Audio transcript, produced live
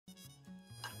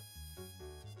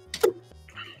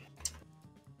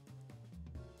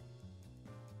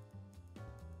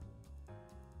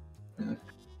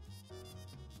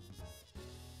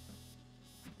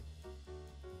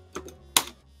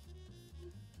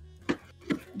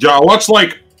Yeah, I watched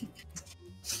like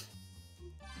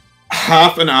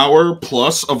half an hour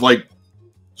plus of like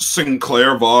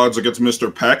Sinclair VODs against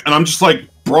Mr. Peck, and I'm just like,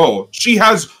 bro, she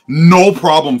has no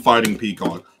problem fighting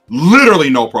Peacock.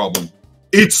 Literally no problem.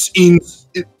 It's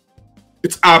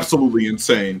absolutely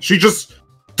insane. She just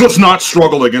does not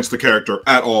struggle against the character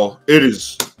at all. It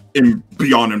is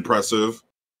beyond impressive.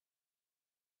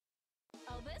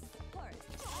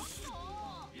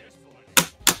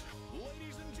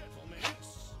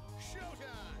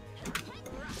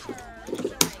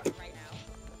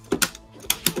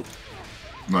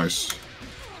 Nice.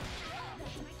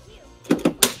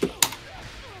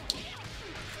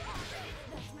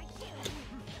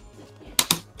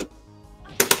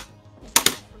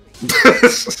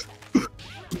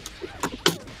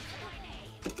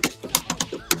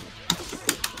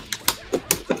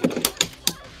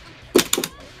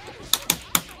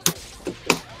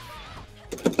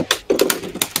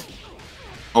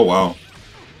 Oh wow.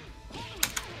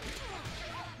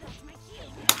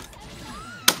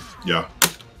 Yeah.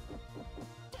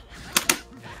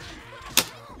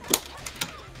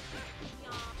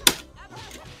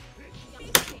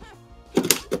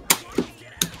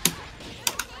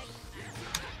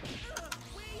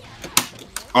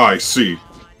 I see.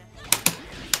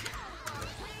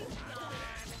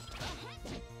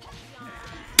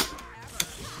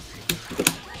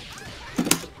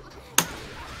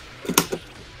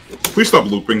 Please stop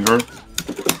looping her.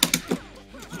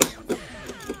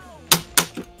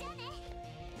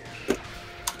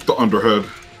 The underhead.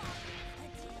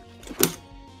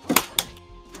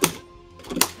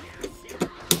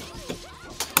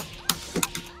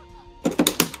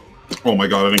 Oh my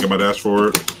god, I didn't get my dash for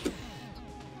it.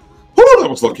 Whew, that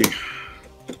was lucky.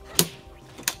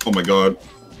 Oh my god.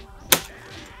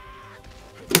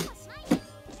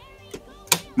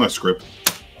 Nice script.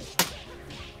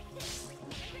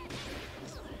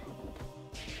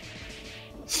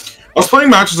 I was playing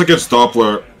matches against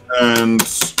Doppler, and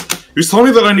he was telling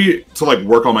me that I need to like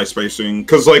work on my spacing.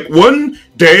 Cause like one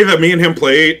day that me and him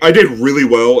played, I did really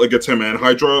well against him and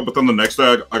Hydra, but then the next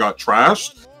day I got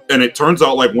trashed. And it turns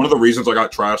out like one of the reasons I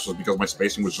got trashed was because my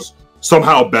spacing was just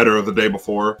somehow better the day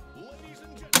before.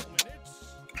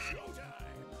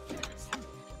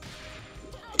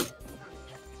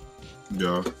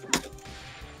 Yeah.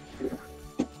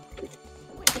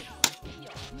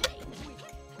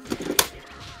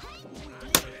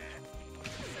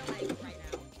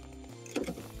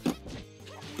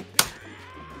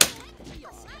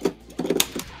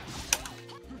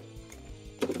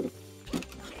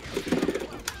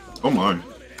 Oh my.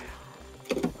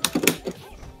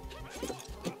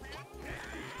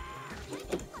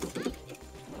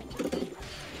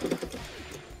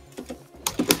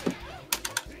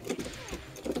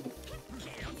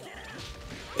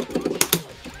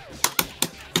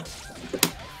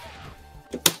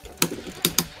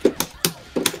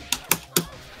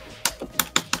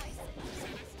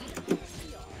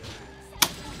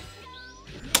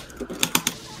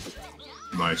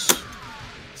 Nice.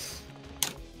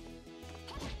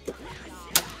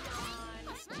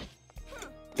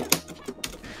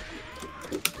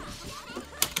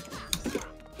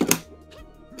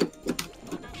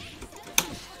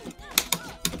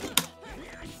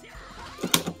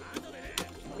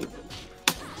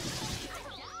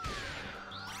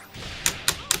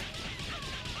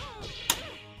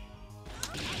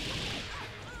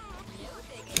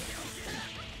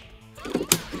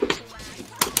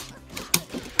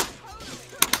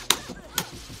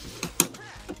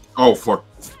 Oh, fuck.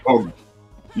 Oh,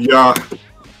 yeah.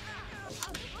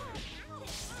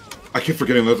 I keep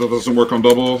forgetting that doesn't work on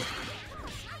double.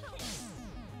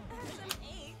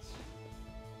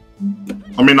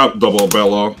 I mean, not double,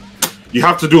 Bella. You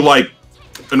have to do, like...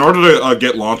 In order to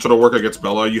get Launcher to work against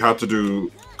Bella, you have to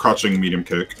do crouching medium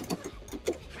kick.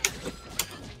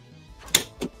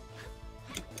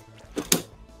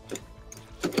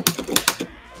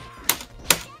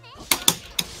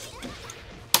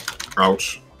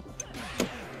 Ouch.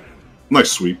 Nice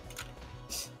sweep.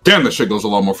 Damn, that shit goes a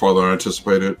lot more farther than I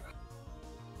anticipated.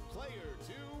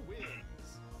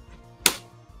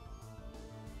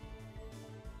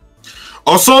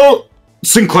 Also,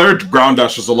 Sinclair ground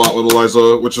dashes a lot with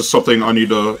Eliza, which is something I need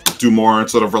to do more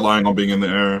instead of relying on being in the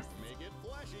air.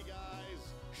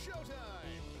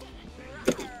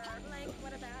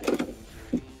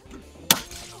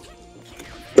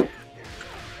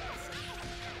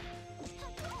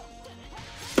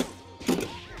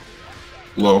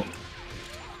 Low.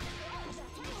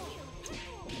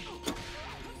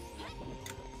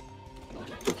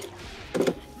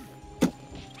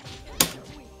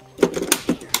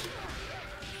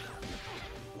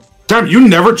 Damn, you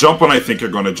never jump when I think you're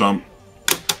gonna jump.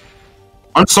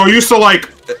 I'm so used to,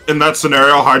 like, in that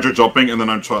scenario, Hydra jumping, and then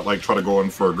I'm try to go in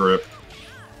for a grip.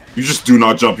 You just do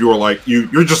not jump. You are like,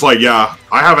 you're just like, yeah,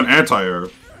 I have an anti-air.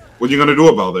 What are you gonna do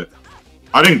about it?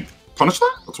 I didn't punish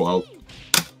that? That's wild.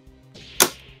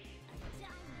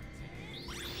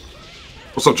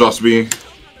 What's up, Just B?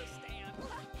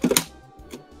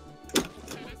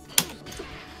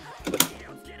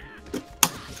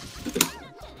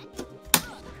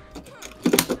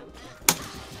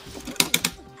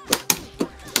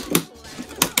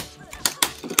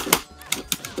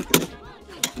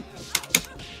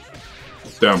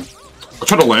 Damn. I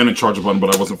tried to land and charge a button,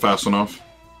 but I wasn't fast enough.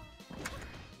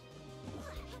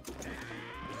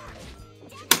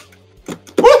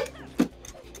 Woo!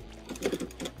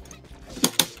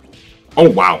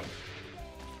 Oh, wow.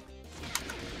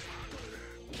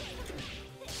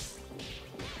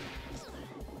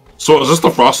 So is this the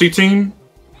Frosty team?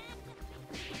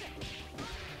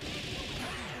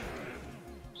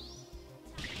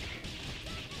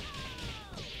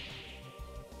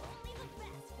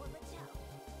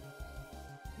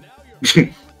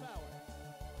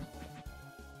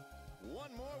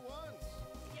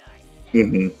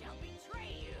 Mm-hmm.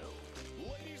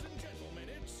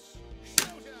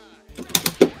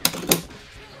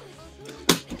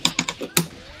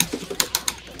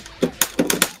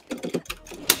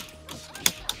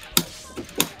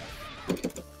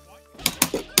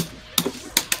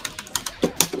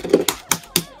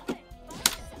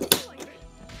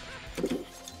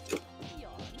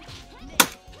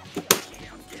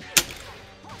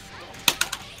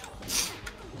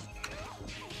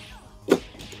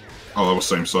 Oh, that was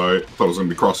same side. Thought it was gonna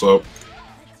be cross up.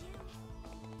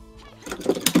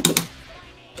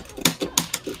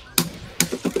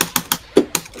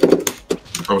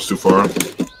 That was too far.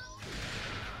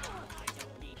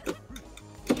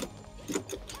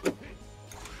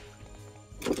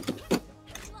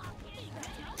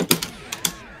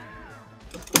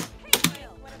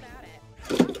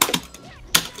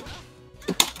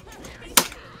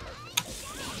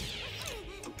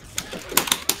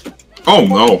 Oh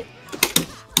no.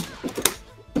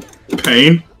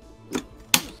 Pain.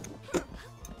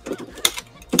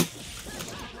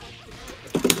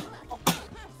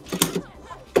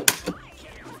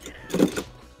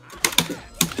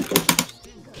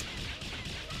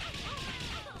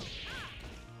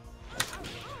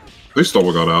 They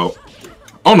still got out.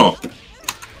 Oh no.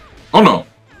 Oh no.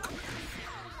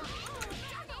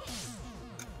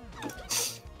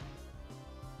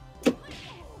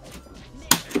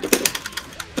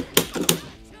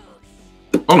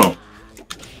 Oh no.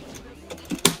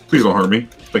 Please don't hurt me.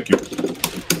 Thank you.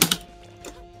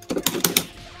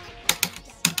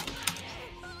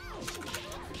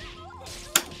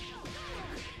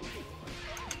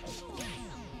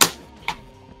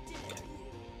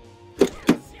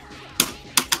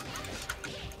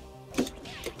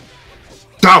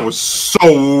 That was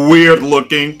so weird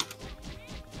looking.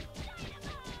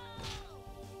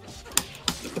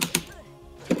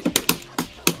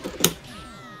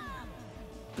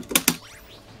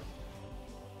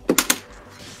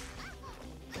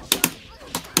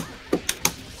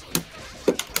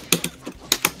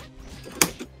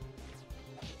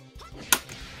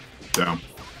 Damn.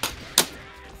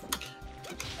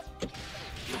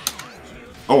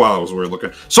 Oh wow, that was weird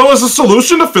looking. So is the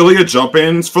solution to affiliate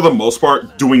jump-ins, for the most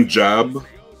part, doing jab?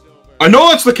 I know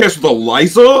that's the case with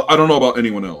Eliza. I don't know about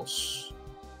anyone else.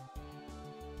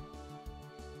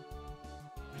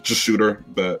 Just shoot her,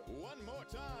 bet.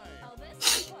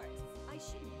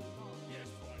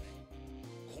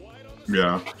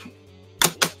 Yeah.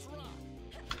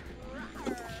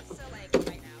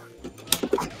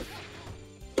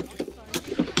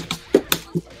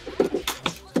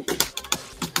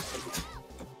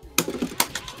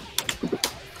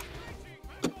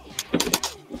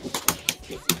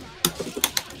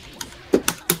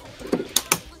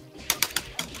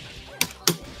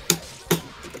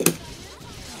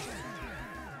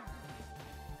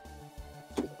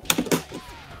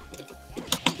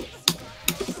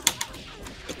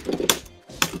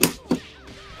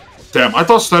 Damn, I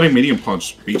thought starting medium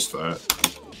punch beats that.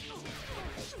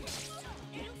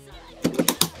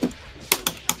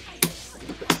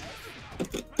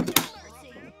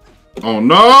 Oh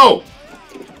no!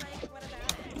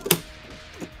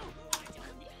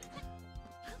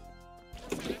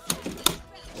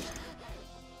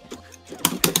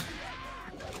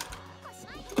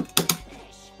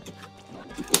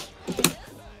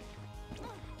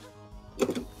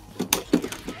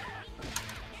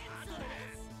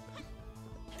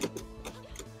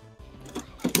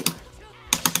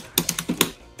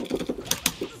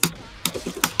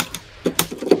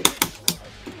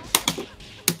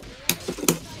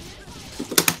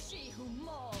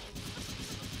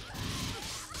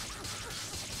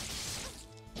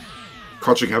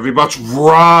 crouching heavy butts.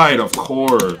 Right, of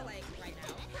course.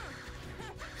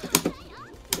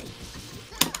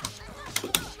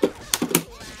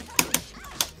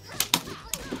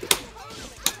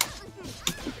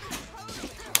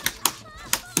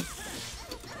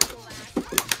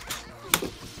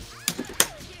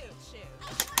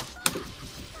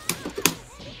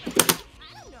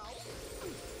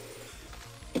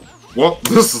 Well,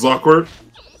 this is awkward.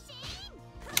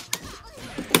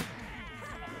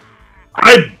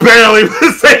 I barely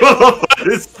was able to. What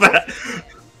is that?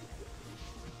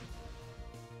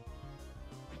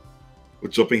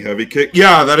 With jumping heavy kick?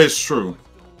 Yeah, that is true.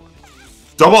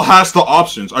 Double has the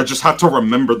options. I just have to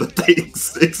remember that they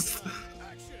exist.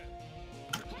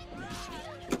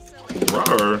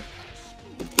 Rawr.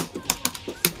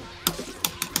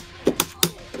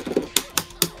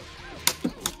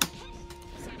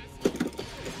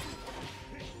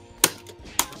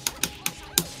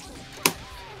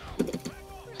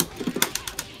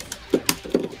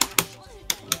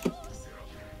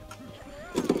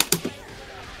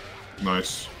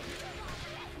 Nice.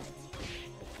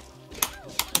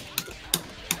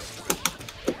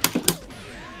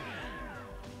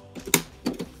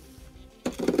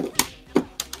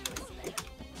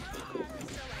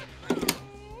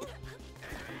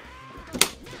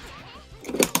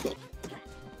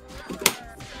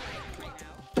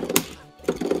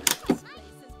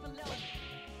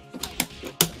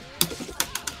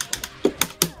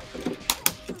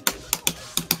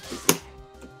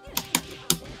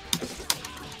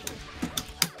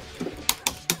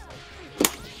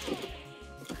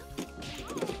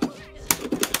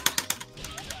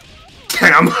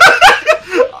 Damn!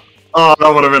 Oh,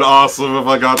 that would have been awesome if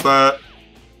I got that.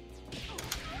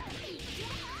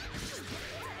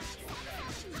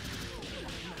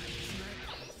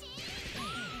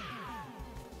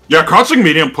 Yeah, crouching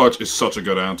medium punch is such a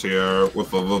good anti-air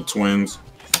with the twins.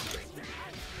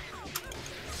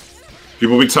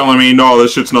 People be telling me, no,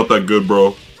 this shit's not that good,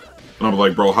 bro. And I'm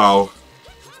like, bro, how?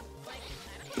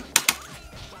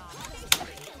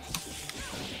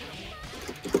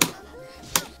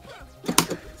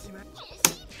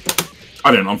 I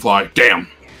didn't unfly. Damn.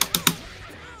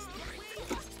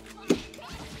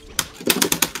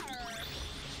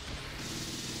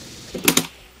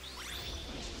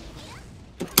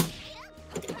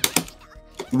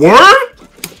 Word?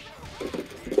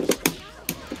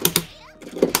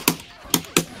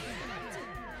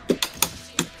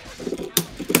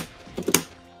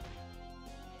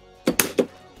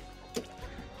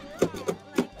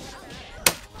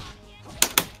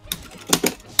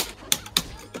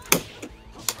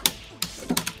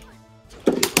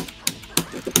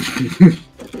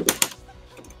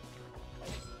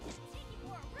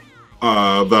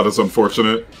 That is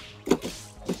unfortunate.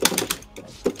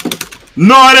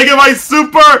 No, I didn't get my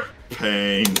super!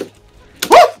 Pain.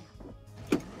 Woo!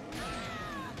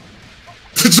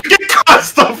 Did you get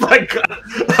cussed? Oh my god.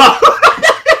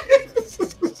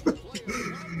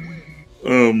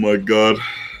 Oh my god.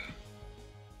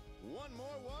 One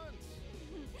more one.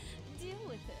 Deal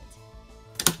with it.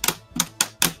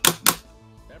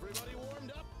 Everybody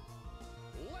warmed up?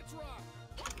 Let's rock.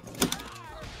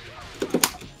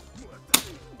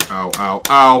 Ow, ow,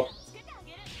 ow.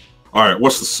 Alright,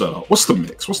 what's the setup? What's the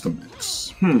mix? What's the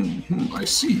mix? I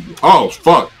see. Oh,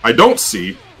 fuck. I don't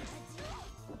see.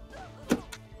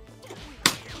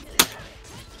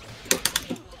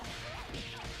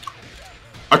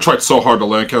 I tried so hard to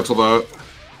land cancel that.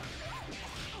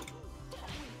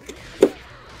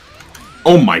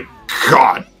 Oh my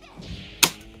god.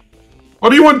 What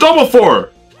do you want double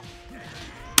for?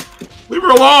 Leave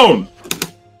her alone.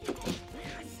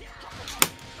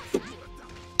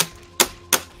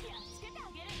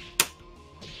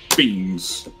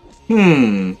 Beams.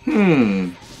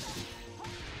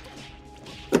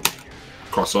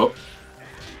 Cross up.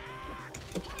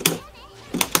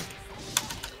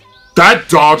 That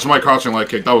dodged my crouching leg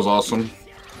kick. That was awesome.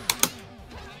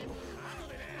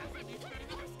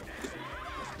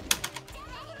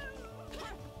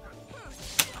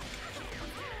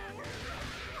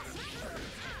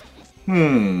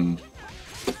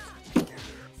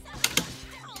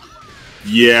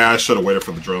 Yeah, I should have waited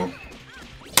for the drill.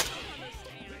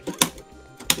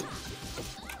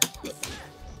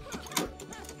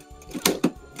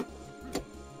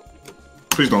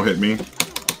 Please don't hit me.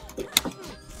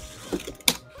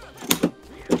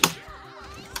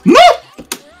 No!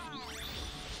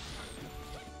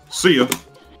 See ya.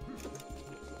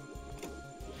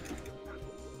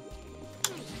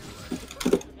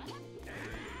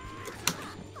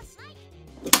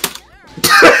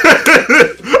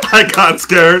 I got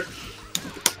scared.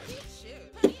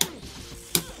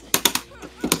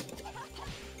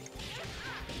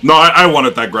 No, I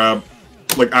wanted that grab.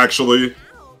 Like, actually.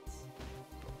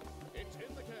 It's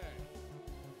in the can.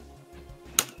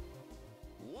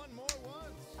 One more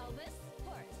once. Elvis,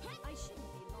 Horace, I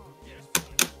shouldn't be long. Yes.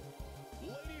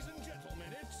 Ladies and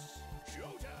gentlemen, it's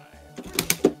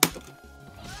showtime.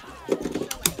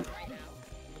 Right now.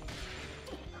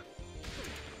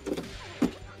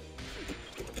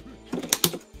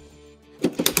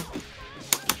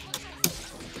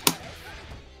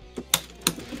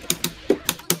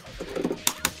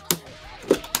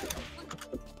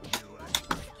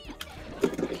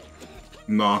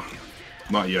 Nah,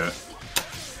 not yet.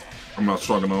 I'm not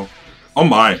strong enough. Oh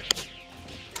my.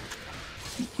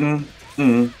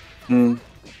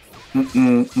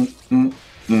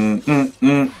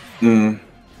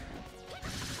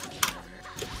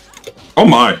 Oh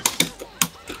my.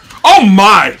 Oh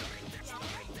my.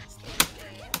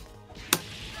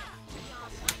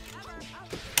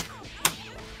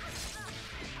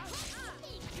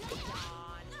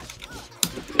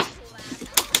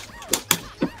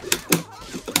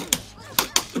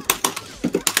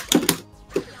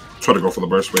 Try to go for the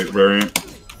burst weight variant.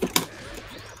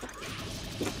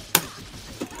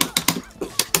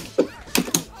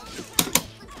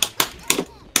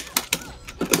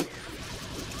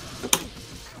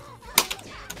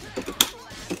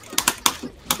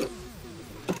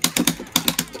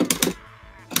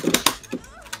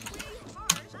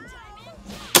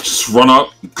 Just run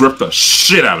up, grip the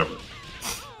shit out of her.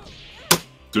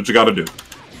 Do what you gotta do.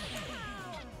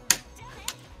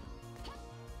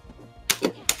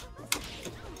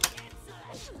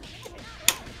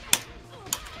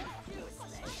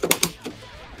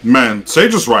 Man,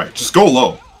 Sage is right. Just go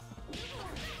low.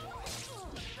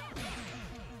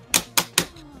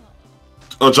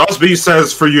 Joss B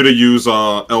says for you to use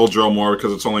Eldro more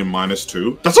because it's only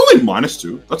 -2. That's only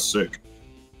 -2. That's sick.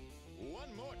 One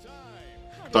more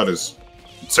time. That is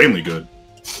insanely good.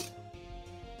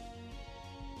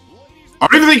 I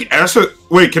don't even think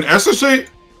wait, can SSJ?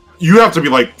 You have to be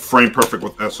like frame perfect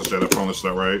with SSJ to punish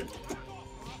that, right?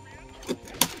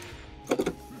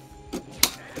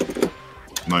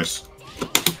 Nice.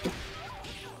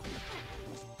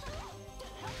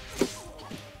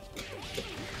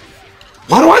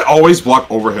 Why do I always block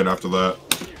overhead after that?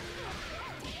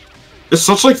 It's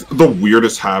such like the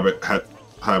weirdest habit that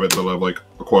I've like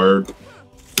acquired.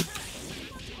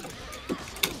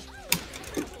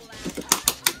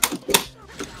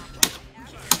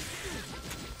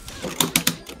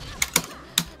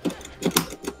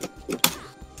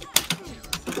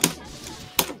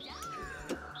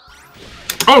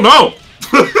 Oh no!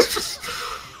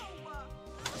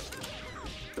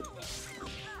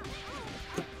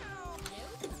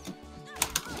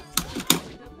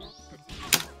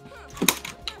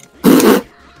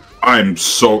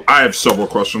 I have several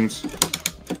questions.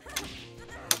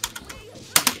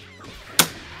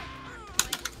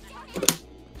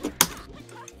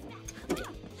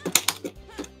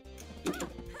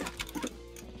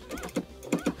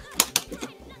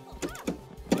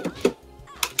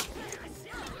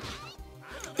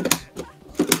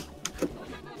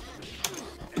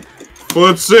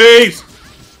 Footsies!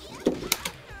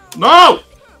 No!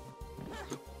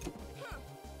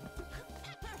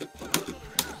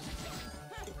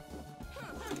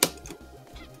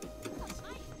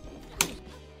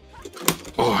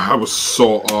 Oh, I was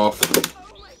so off.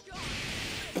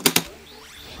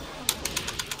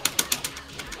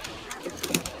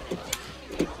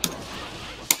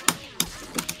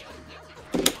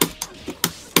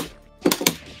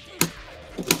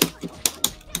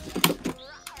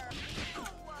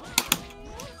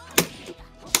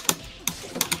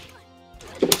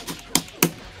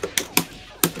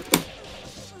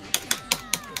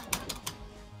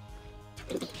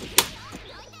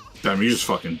 Damn, you just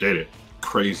fucking did it.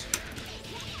 Crazy.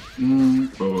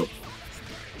 Oh.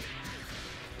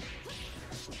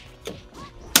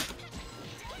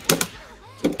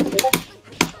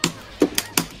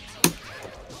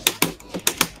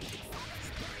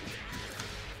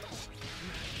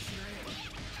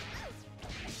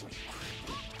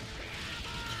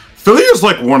 Philly is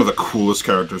like one of the coolest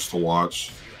characters to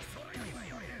watch.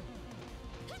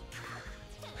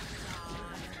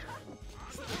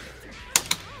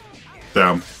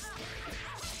 Damn.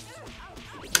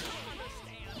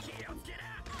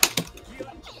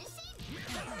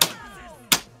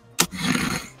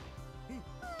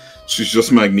 She's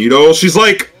just Magneto. She's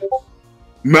like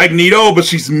Magneto, but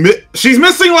she's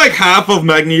missing like half of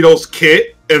Magneto's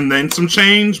kit and then some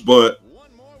change, but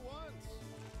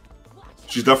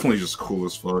she's definitely just cool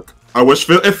as fuck. I wish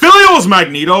if Filio was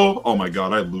Magneto, oh my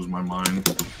god, I'd lose my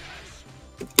mind.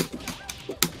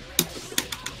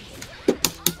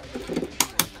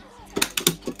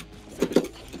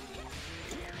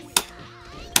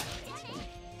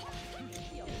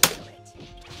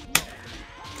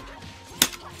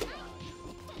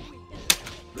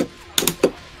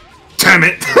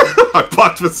 I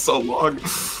blocked for so long.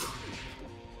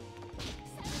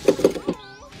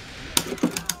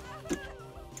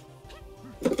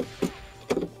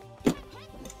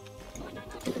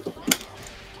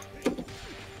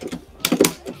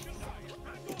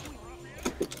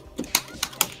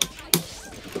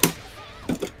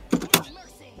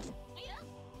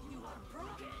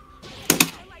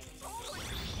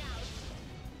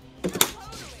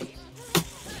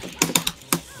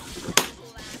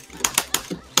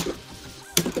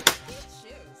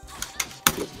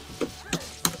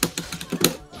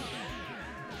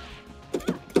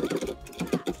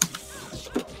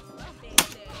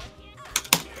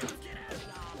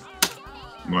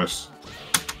 Nice.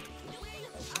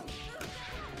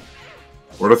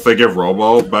 What if they give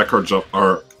Robo back her jump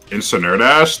or instant air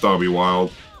dash? That would be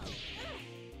wild.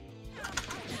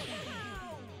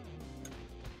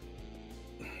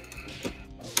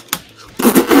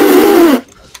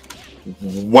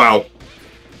 Wow.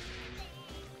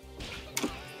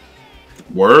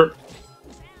 Word?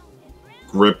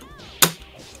 Grip.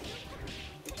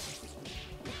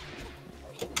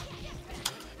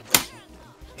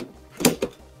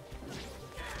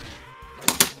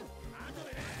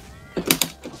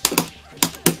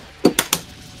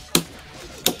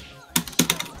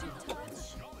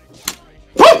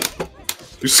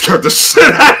 You scared the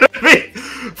shit out of me!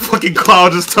 Fucking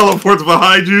Cloud just teleports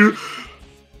behind you.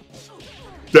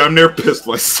 Damn near pissed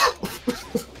myself.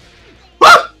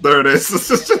 There it is.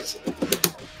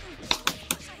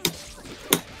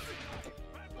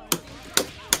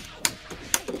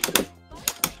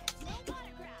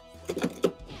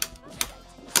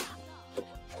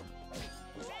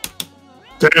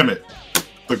 Damn it.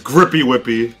 The grippy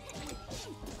whippy.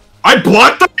 I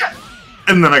blocked that!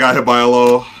 And then I got hit by a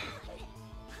low.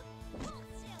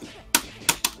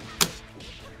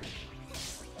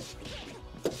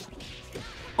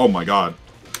 Oh my god.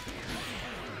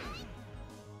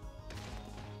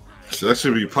 Should that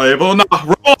should be playable? Nah,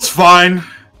 Robo's fine. You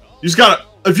just gotta...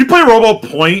 If you play Robo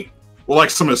Point with like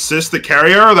some assist, the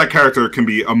carrier, that character can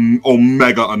be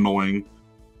omega annoying.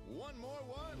 One more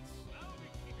once.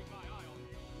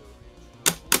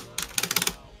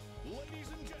 Ladies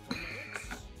and gentlemen,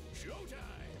 it's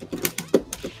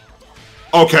showtime.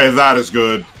 Okay, that is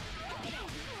good.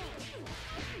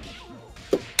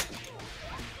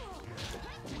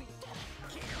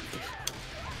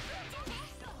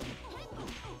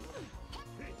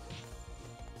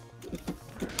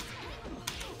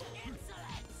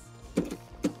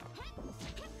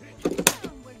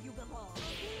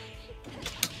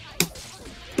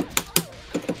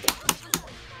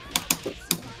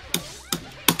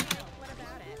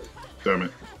 Damn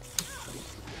it.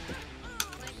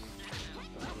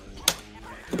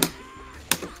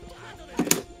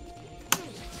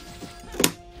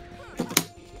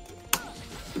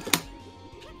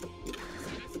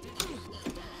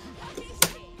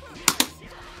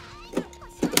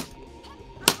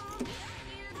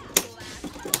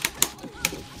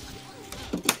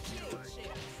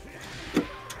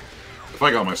 If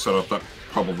I got my setup, that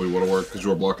probably would have worked because you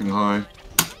were blocking high.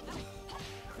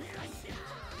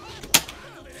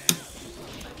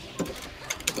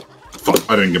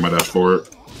 Fuck, I didn't get my dash for it.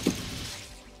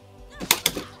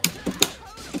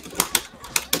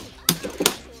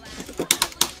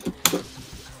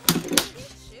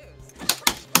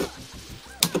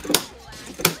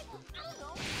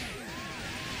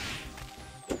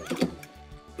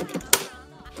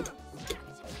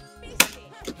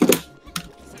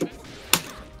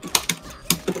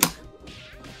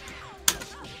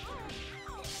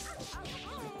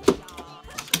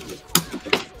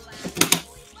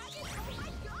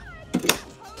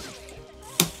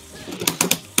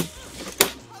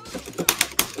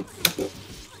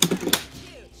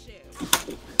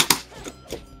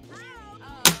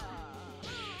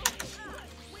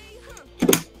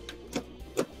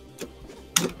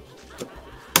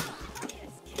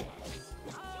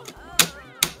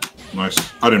 Nice.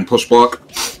 I didn't push block.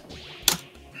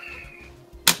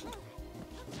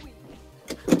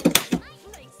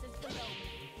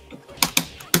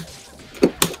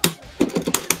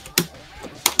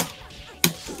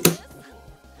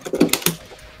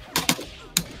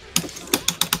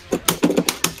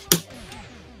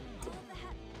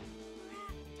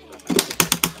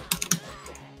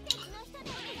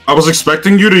 I was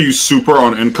expecting you to use super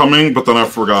on incoming, but then I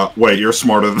forgot. Wait, you're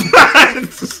smarter than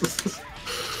that.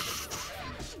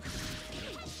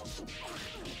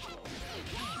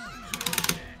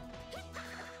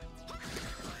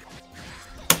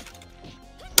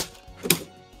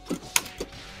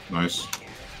 Nice.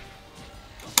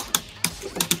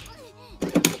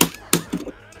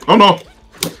 Oh no!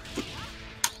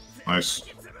 Nice.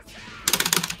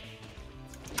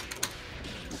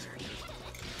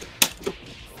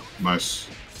 Nice.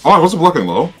 Oh, I wasn't blocking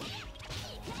low.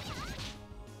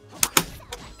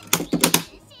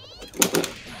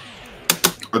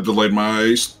 I delayed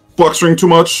my block string too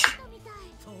much.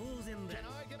 And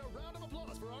I get a round of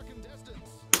applause for our contestants.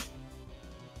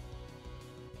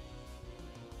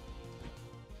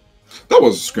 That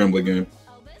was a scrambling game.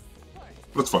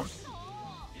 That's fine.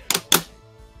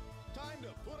 Time to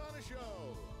put on a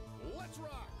show. Let's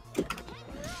rock.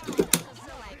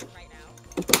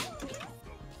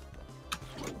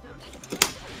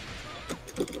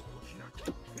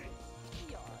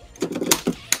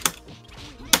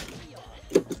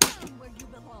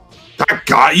 That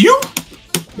got you?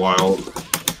 Wild.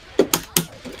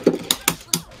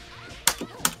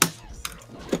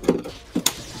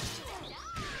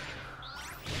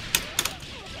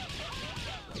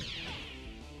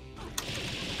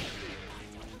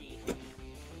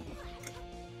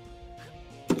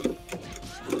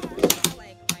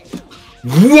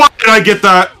 What did I get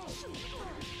that?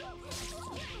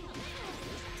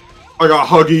 I got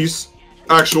huggies.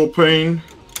 Actual pain.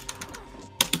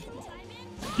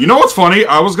 You know what's funny?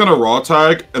 I was gonna raw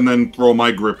tag and then throw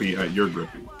my grippy at your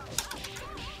grippy.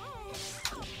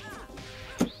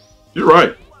 You're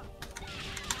right.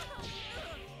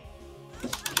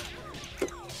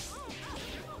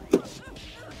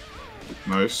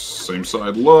 Nice. Same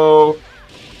side low.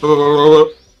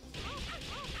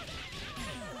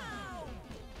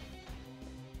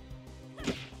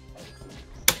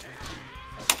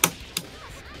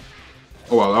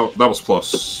 Oh wow, that was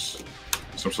plus.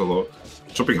 Some sort of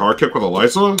jumping hard kick with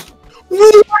Eliza?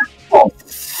 What the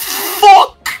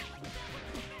fuck?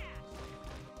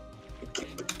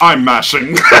 I'm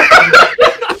mashing.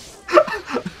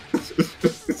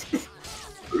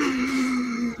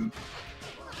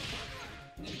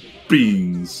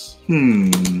 Beans.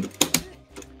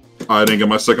 I didn't get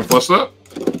my second flush that.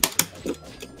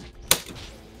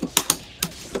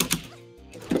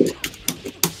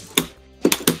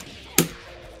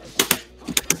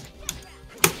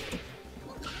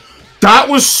 That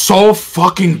was so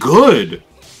fucking good.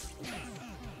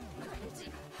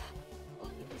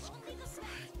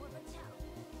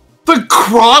 The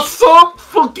cross up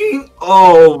fucking.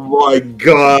 Oh my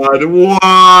god,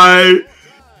 why?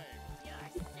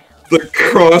 The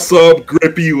cross up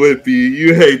grippy lippy.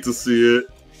 You hate to see it.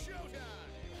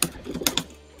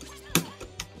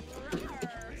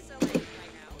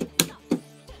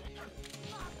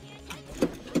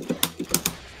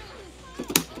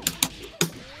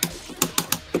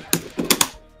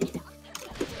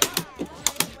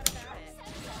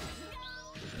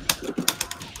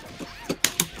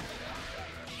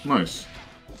 Nice.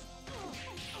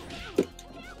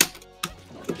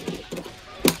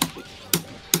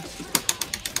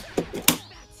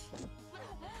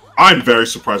 I'm very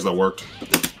surprised that worked.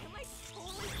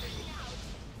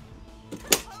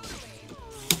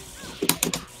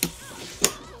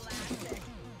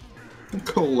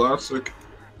 Classic.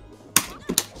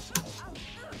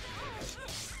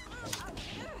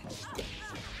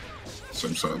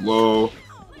 Same side low.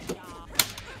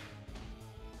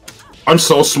 I'm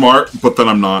so smart, but then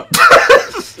I'm not.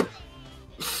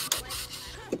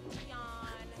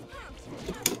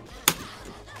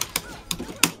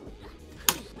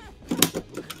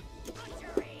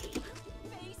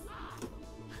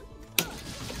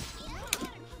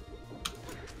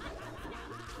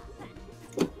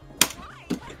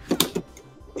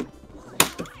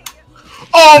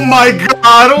 Oh my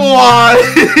god, why?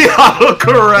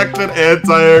 Auto-corrected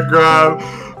anti-air-grab.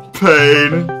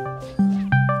 Pain.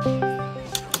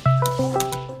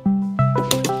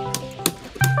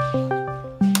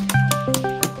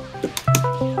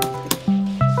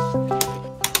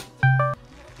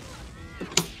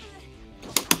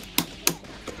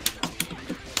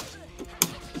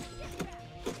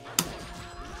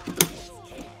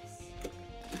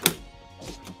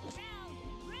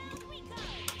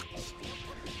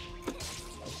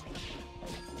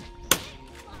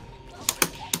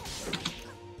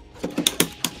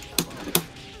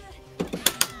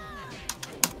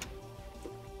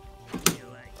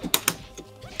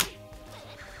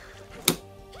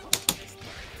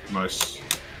 Nice.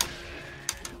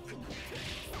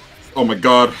 Oh my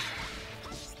god.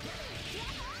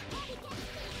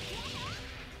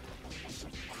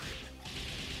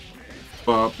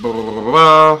 Ba ba ba ba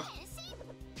ba.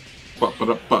 Ba ba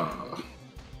da ba.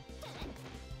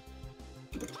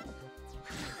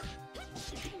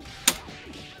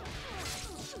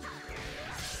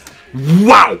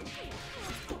 Wow!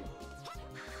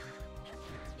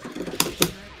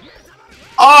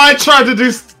 Oh, I tried to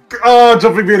do Oh,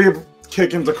 jumping medium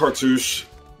kick into cartouche.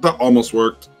 That almost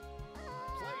worked.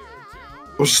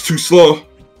 It was just too slow.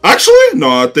 Actually,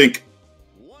 no, I think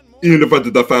even if I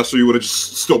did that faster, you would have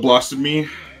just still blasted me.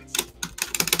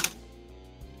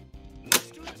 Let's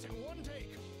do this in one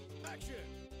take. Action.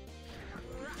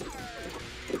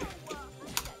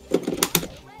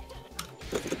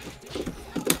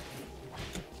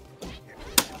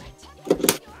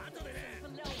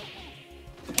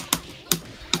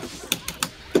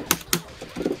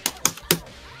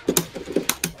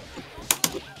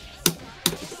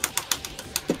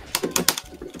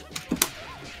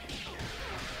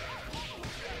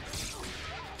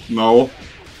 No.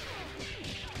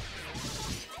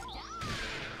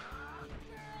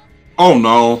 Oh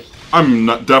no. I'm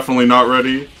not, definitely not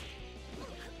ready.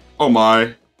 Oh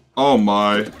my. Oh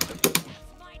my.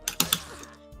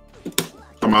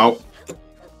 I'm out.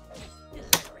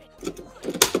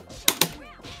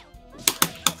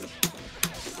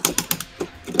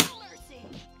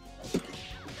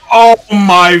 Oh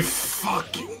my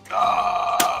fucking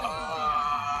god.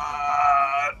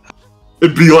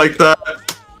 It'd be like that.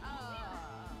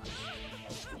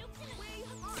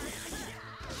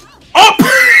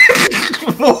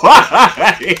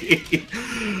 Why?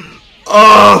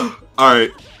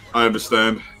 Alright. I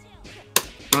understand.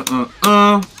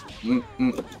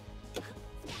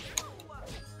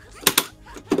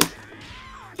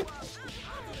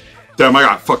 Damn, I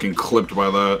got fucking clipped by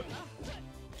that.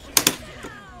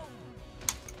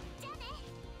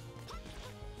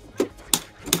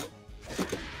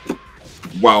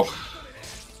 Wow.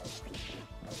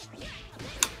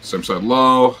 Same side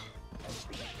low.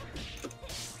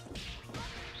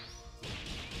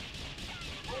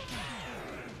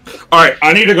 Alright,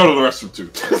 I need to go to the rest of two.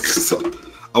 So,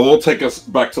 I will take us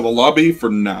back to the lobby for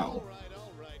now.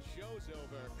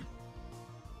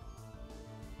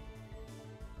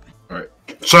 Alright.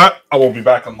 Chat, I will be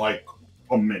back in like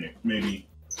a minute, maybe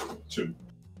two.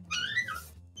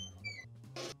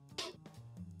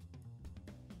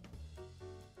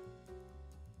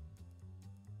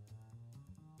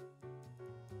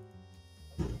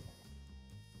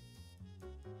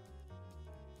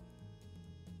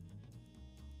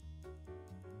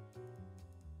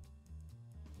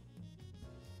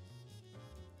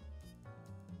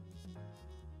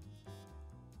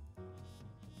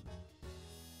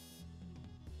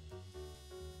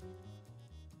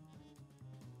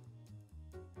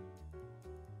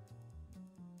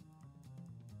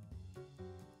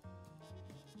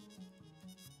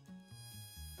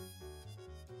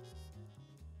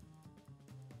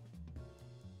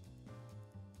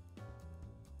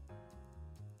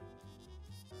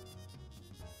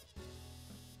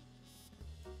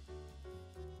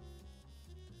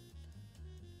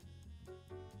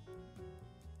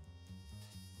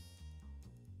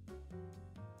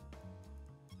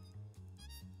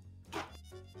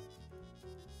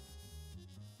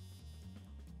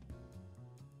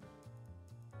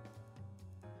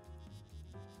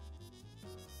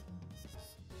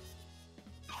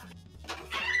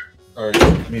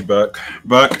 Alright, me back.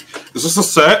 Back. Is this a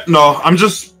set? No, I'm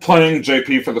just playing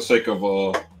JP for the sake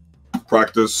of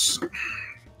practice.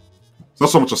 It's not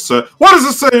so much a set. What does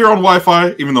it say you're on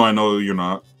Wi-Fi? Even though I know you're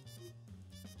not.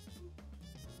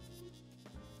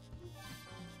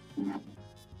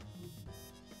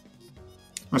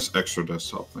 Nice extra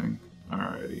desktop thing.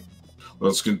 Alrighty.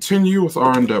 Let's continue with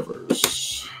our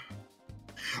endeavors.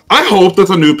 I hope that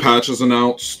the new patch is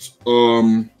announced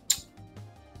on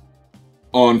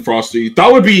Frosty. That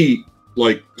would be,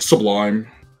 like, sublime.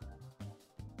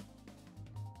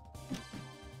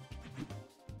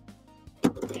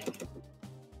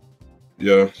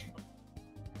 Yeah.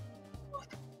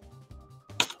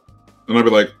 And I'd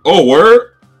be like, oh,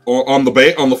 where? On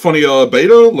the funny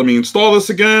beta? Let me install this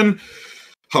again.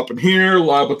 Hop in here,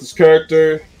 lab with this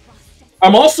character.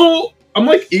 I'm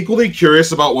like equally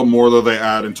curious about what more that they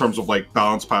add in terms of like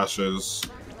balance patches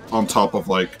on top of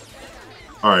like,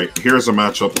 alright, here's a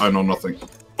matchup I know nothing.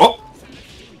 Oh!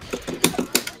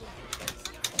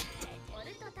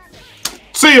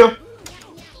 See ya!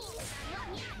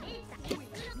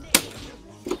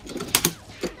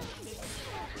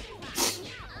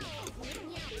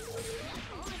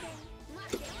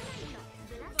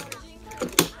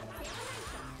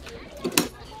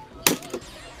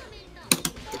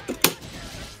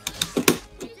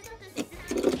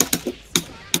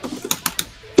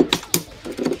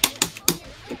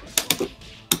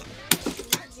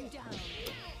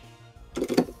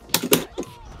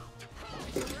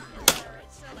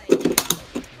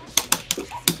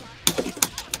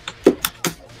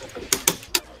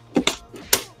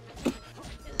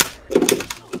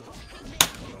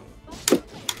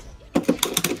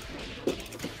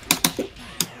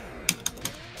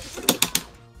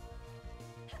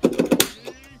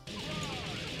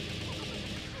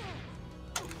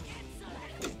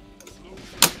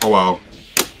 Oh wow.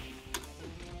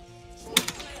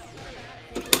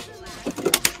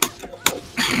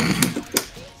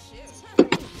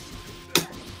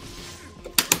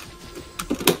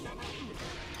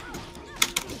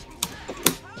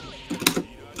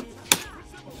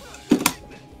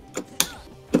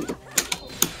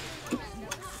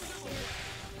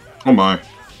 Oh my.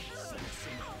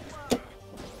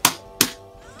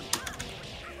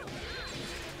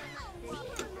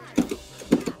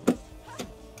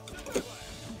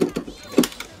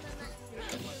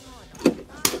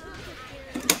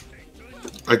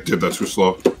 I did that too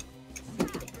slow.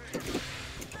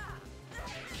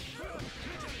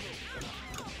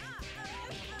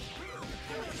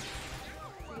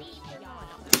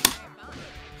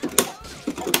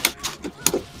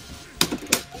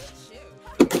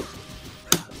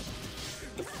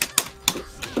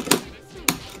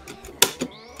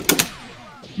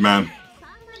 Man.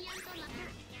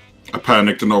 I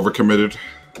panicked and overcommitted.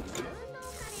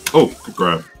 Oh, good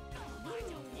grab.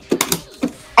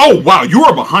 Oh, wow, you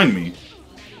are behind me.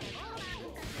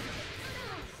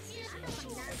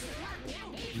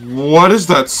 What is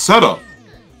that setup?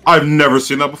 I've never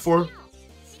seen that before.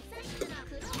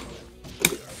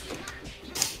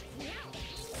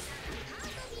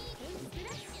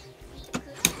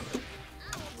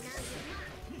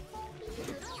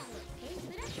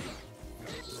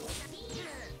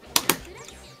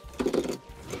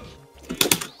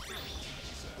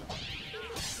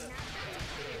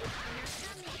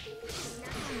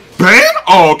 Ban?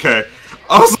 Oh, okay.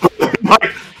 I was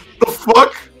like, the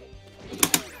fuck?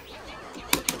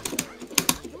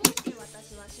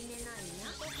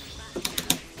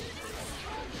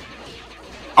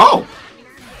 Oh!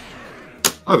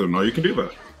 I didn't know you can do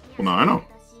that. Well, now I know.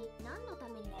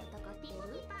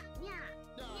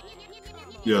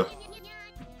 Yeah.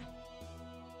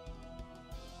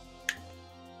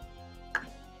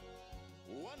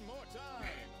 One more time.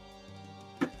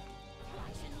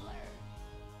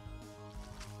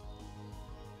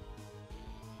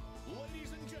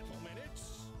 Ladies and gentlemen,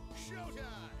 it's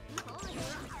showtime.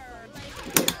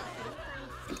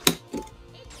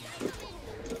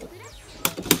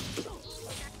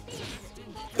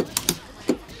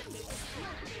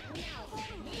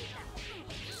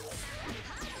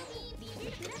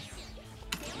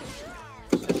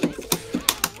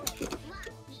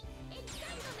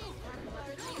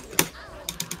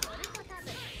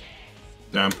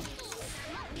 Damn.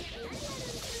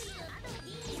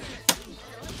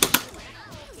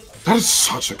 That is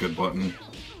such a good button.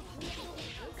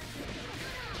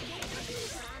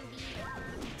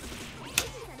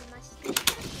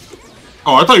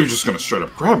 Oh, I thought you were just gonna straight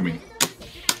up grab me.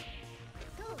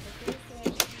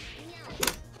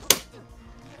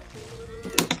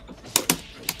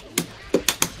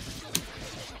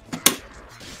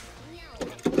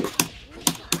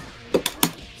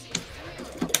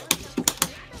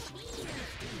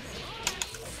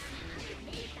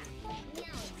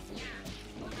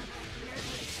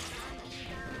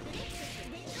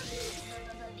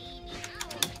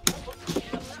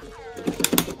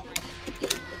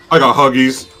 I got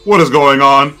huggies. What is going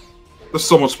on? There's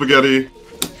so much spaghetti.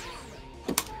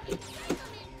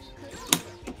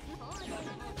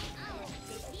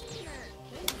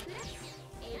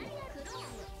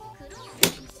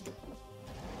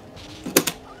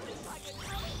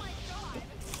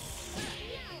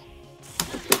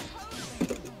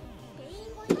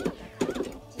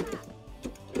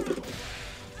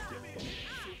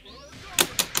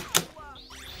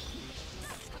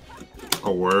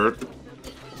 A word.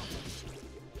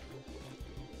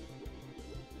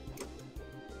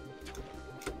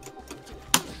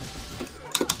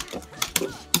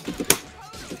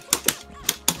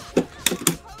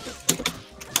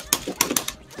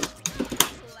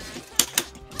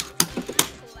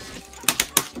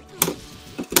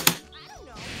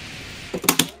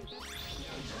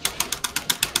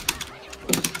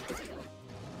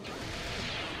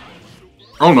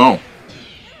 Oh no.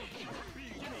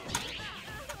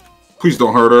 Please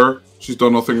don't hurt her. She's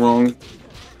done nothing wrong.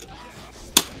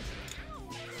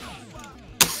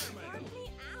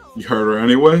 You hurt her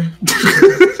anyway?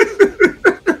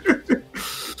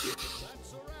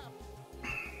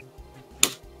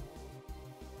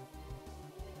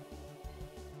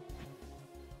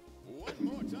 One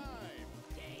more time.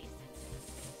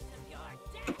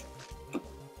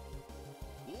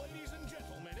 Ladies and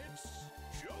gentlemen, it's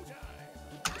showtime.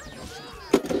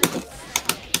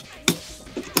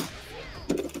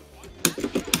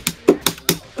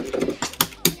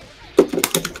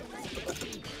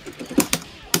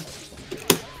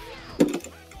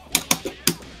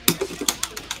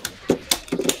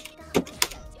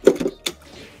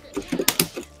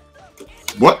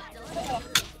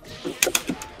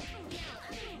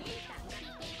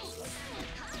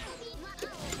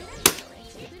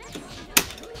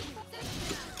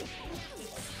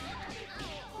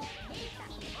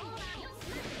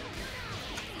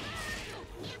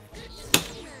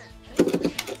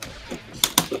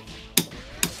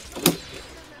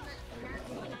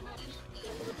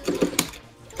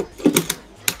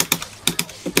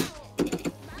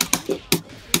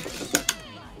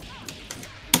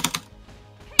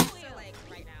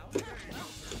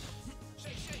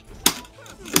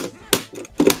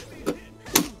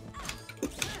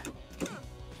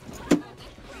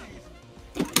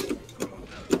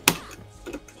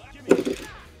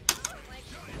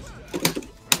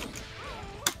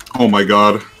 Oh my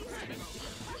god.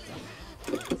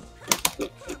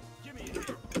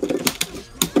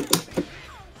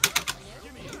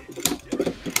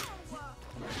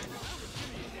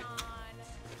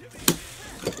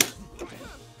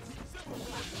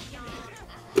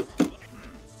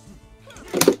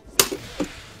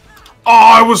 Oh,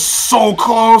 I was so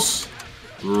close.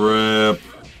 Rip.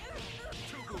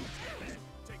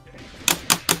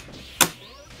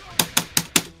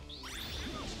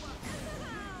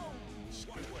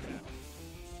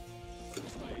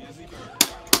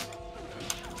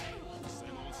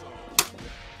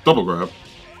 Double grab.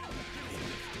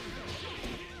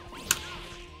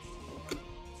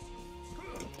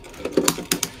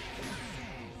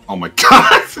 Oh my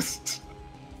god!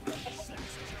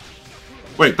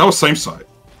 Wait, that was same side.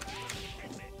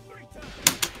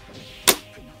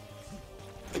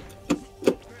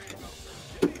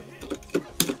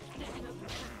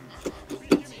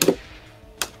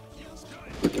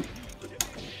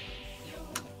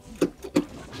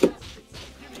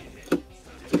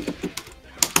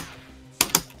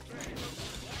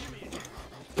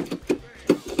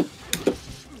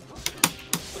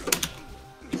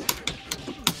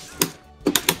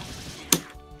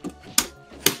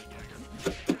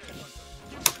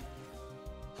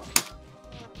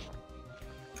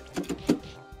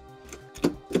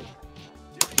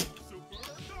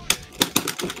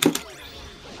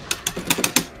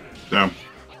 Damn.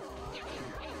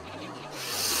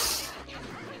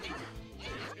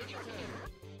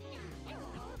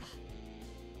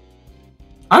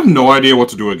 I have no idea what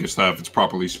to do against that if it's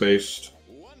properly spaced.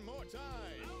 One more time.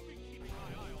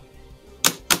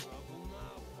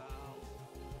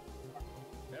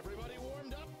 Everybody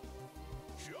warmed up?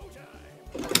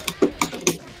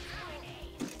 Showtime.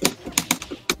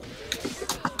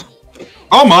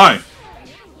 Oh my!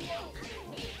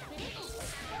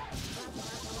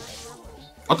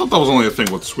 I thought that was only a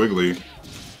thing with Squiggly.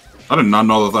 I did not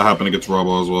know that that happened against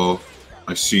Robo as well.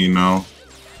 I see now.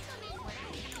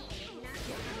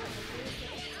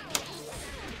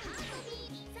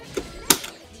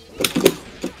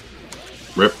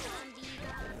 Rip.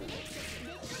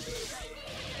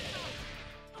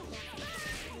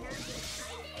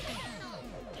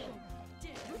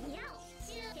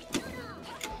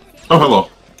 Oh, hello.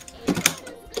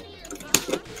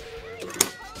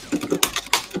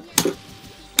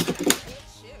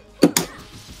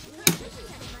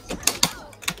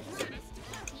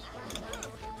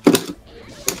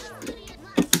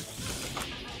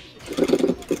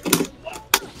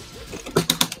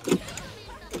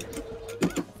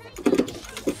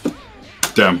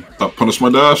 Damn, that punished my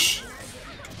dash.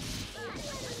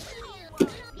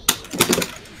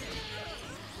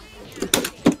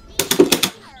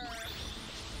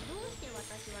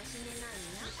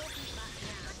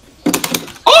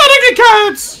 Oh, I didn't get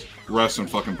cats! Rest and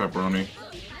fucking pepperoni.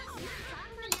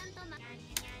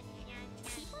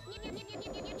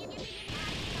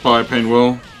 Bye, Pain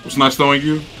Will. It was nice knowing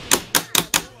you.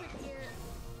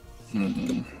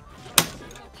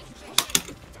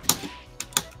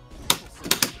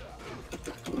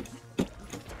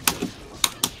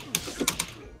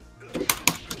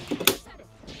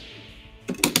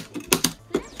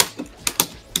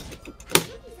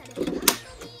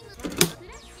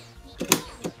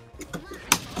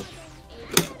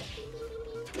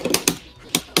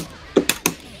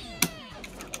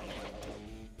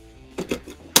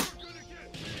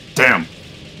 Damn.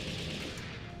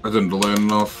 I didn't delay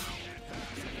enough.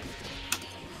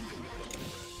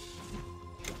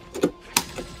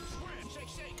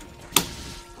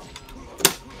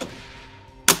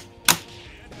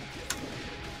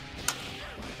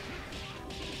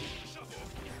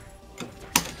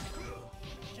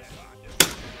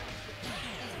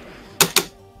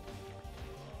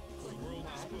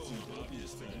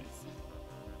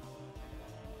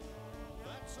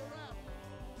 That's a wrap.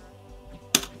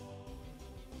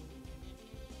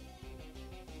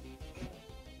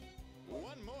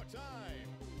 One more time.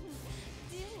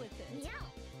 Deal with it.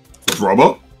 It's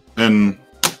Robo? And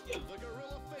The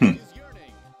gorilla face is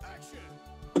yearning. Action.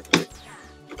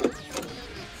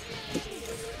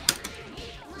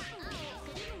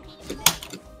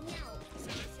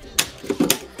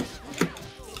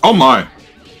 oh my.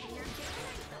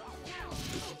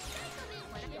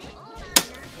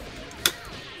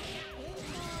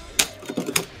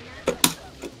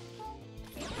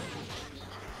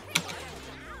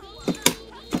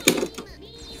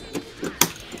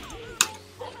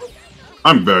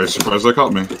 I'm very surprised they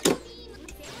caught me.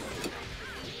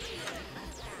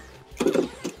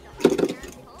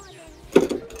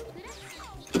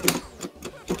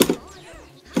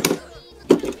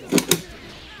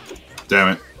 Damn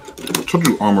it. I tried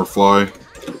to do armor fly.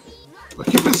 I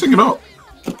keep messing it up.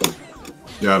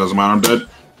 Yeah, it doesn't matter, I'm dead.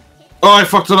 Oh, I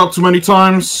fucked it up too many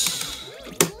times.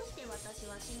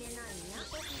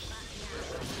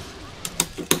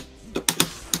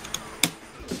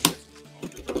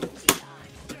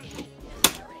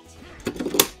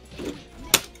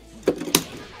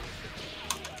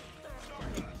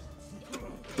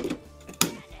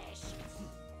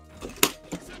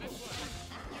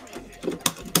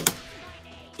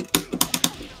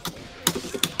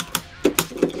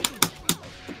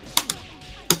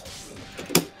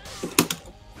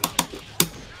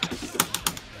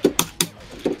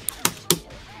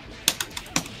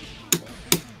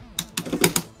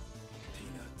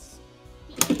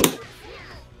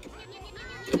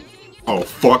 Oh,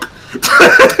 fuck.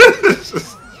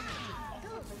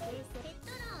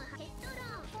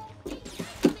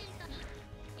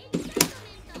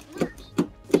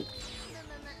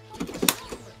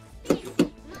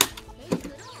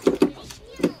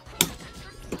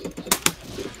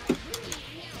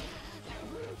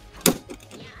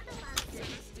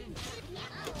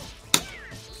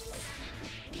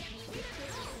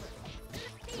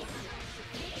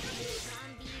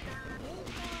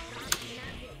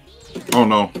 Oh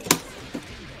no.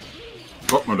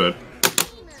 Oh, I'm dead.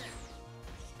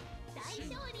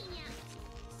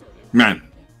 Man,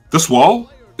 this wall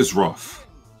is rough.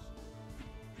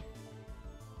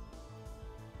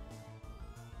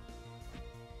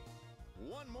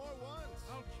 One more once.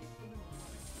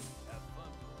 Have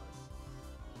fun.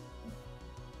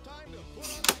 Time to put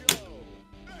on a show.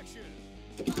 Action.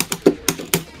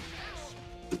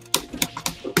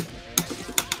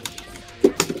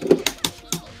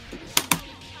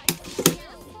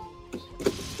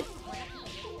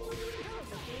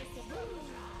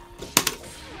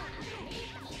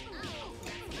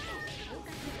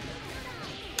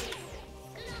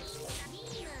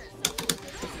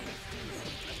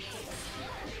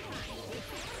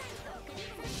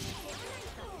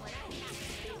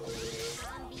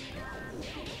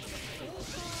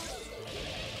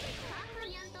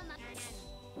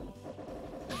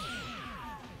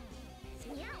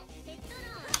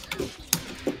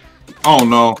 Oh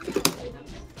no.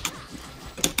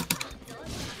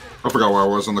 I forgot where I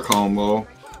was in the combo.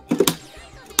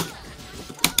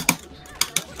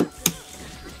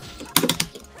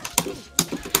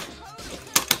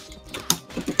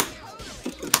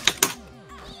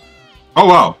 Oh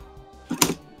wow.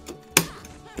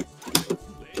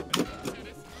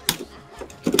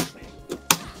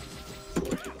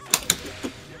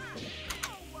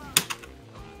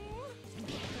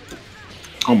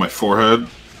 Oh, my forehead.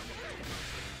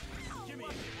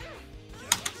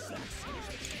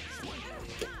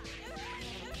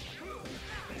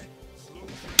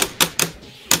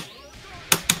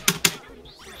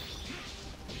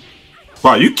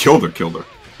 Wow, you killed her.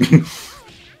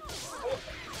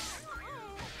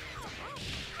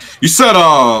 You said,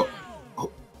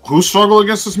 who struggled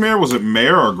against this mirror? Was it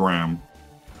Mare or Graham?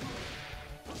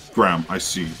 Graham, I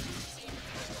see.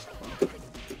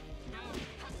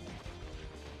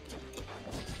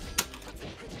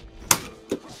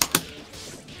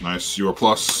 Nice, you a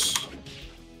plus.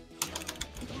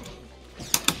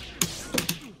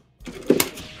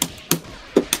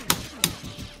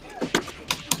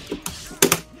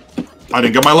 I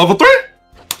didn't get my level 3?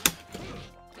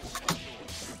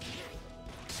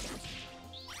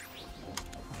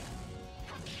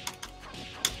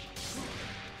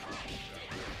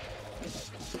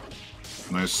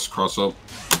 Nice cross up.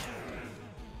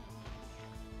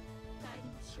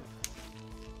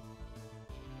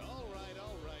 All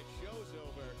right, show's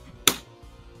over.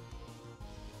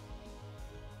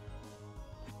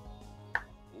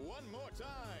 One more time.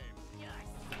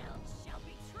 Yourself shall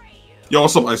betray you. Yo,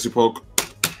 what's up, Icy Poke?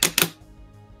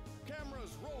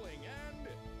 Cameras rolling and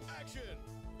action.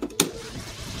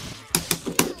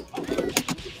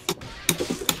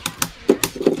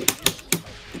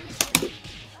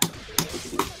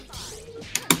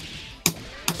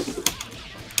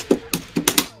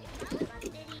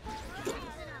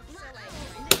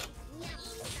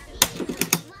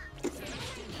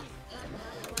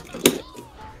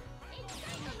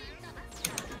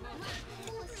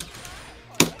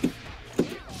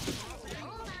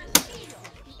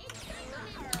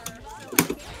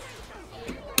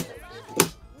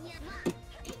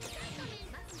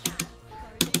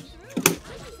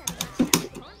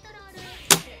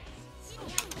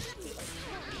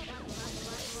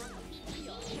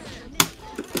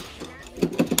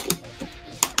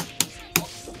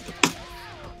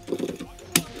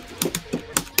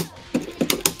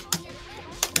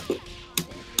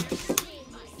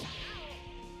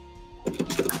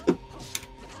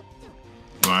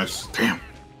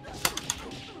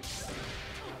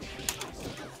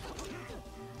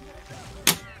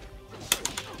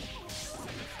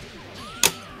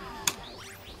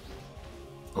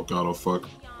 God, oh fuck.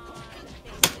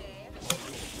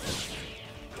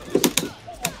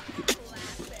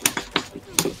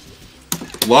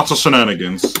 Lots of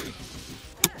shenanigans.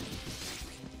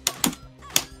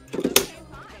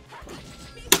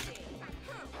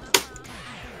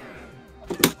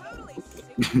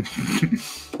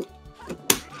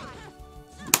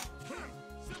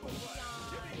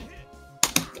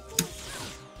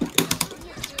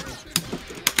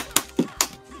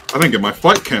 I didn't get my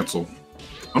flight canceled.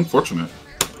 Unfortunate.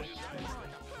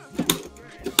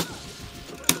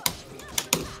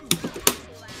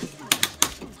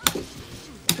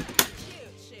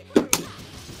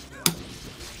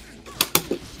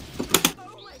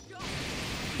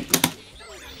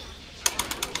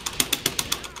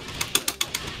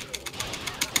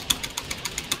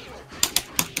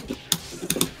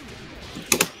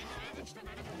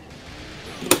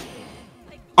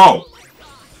 Oh!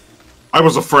 I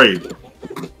was afraid.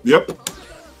 Yep.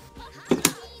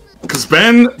 Because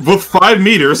Ben with 5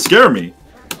 meters scare me.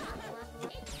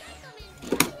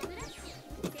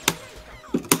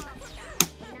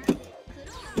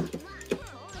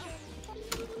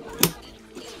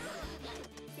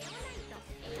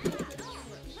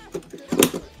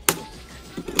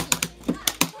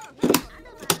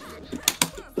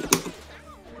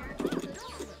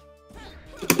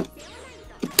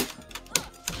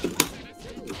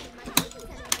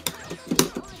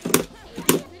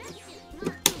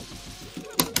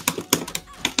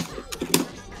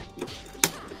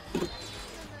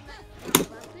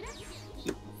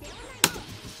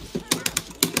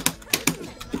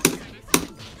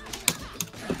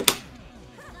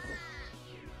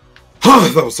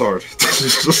 That was hard.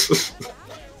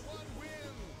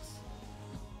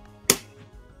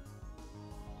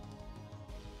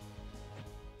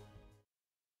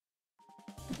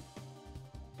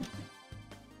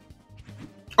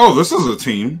 Oh, this is a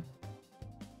team.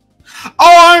 Oh,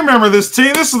 I remember this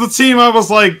team. This is the team I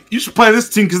was like, you should play this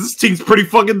team because this team's pretty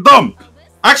fucking dumb.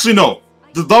 Actually, no.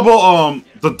 The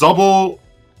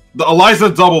Eliza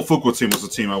double Fuqua team was the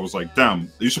team I was like, damn,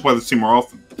 you should play this team more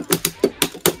often.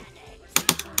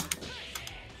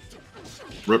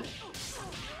 Rip.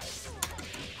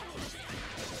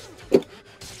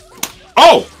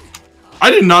 Oh!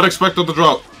 I did not expect it to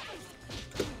drop.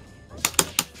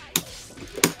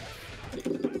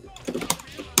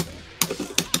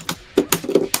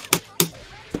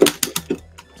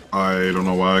 I don't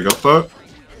know why I got that.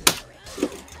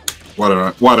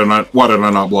 Why did I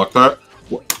not block that?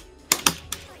 What?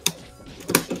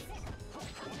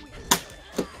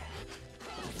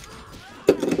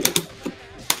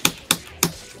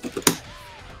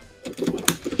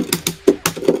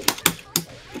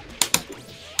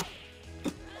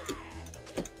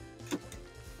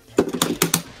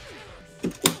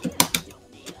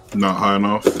 Not high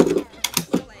enough.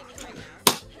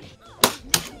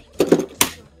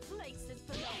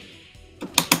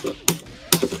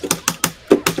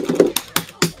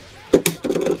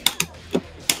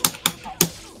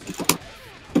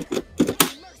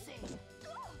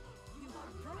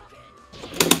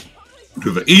 Do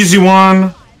the easy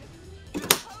one.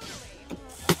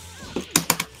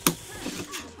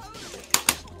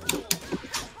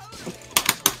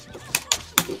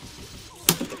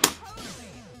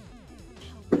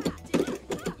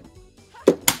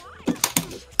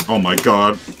 Oh my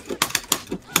god.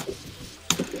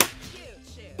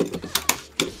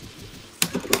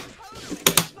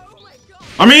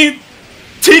 I mean,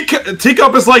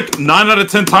 Teacup is like 9 out of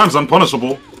 10 times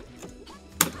unpunishable.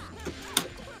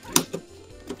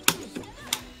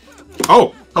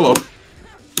 Oh, hello.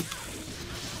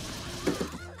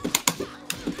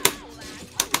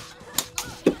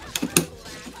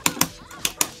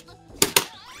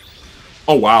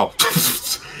 Oh, wow.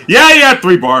 Yeah, he had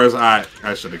 3 bars. I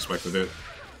should have expected it.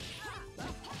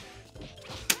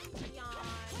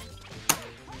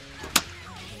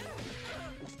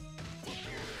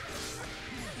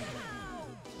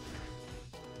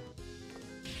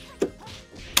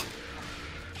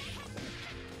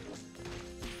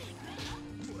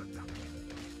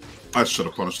 I should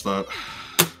have punished that.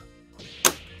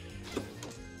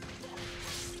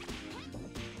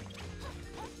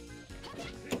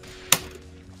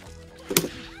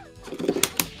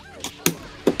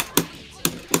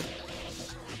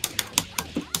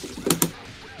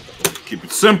 Keep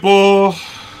it simple.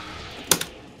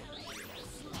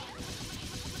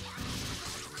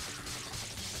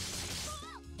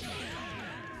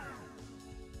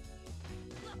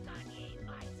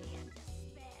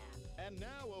 And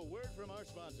now a word from our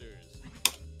sponsors.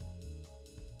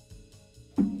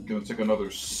 Gonna take another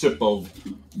sip of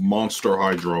Monster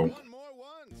Hydro. One more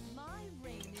once. My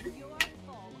reign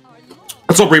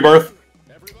What's up, Rebirth?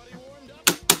 Everybody warmed up.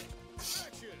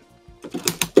 Action.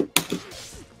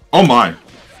 Oh my.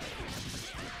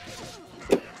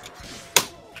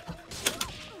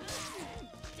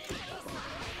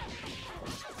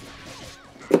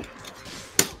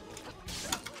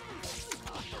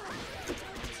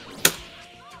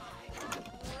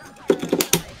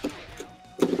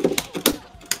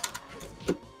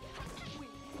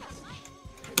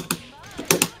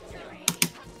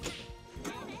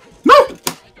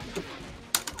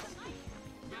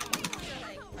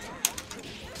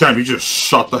 Damn, you just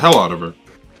shot the hell out of her.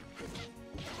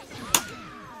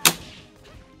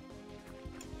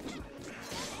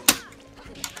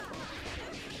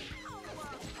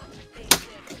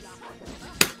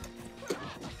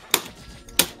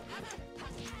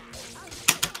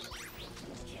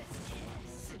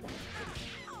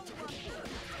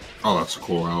 Oh, that's a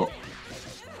cool route.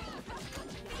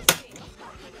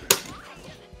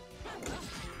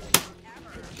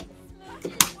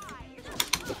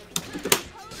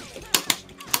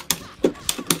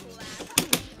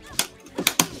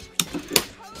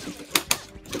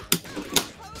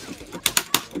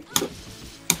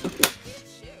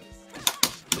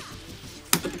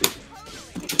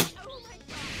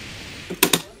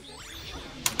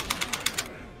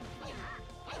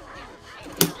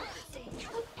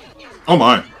 Oh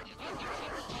my.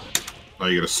 Now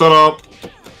you get a set up,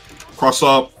 cross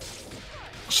up.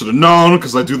 Should have known,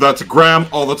 because I do that to Graham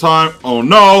all the time. Oh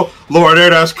no, lower air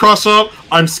dash cross up.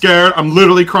 I'm scared. I'm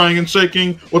literally crying and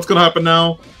shaking. What's gonna happen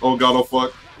now? Oh god, oh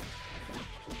fuck.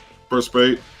 Burst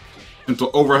bait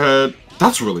into overhead.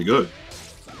 That's really good.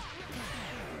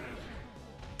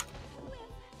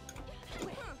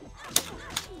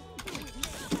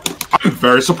 I'm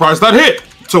very surprised that hit.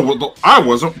 So I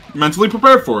wasn't mentally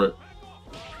prepared for it.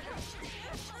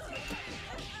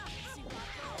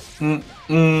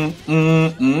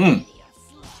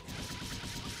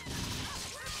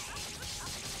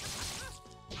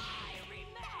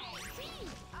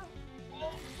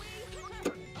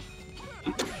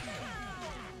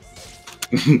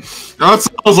 That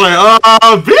sounds like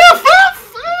BFF.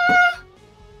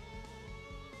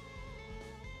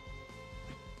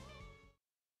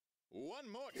 One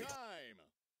more time.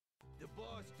 The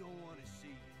boss don't want to see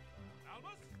you.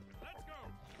 Albus, let's go.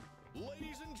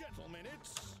 Ladies and gentlemen,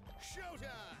 it's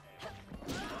showtime.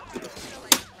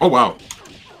 Oh wow.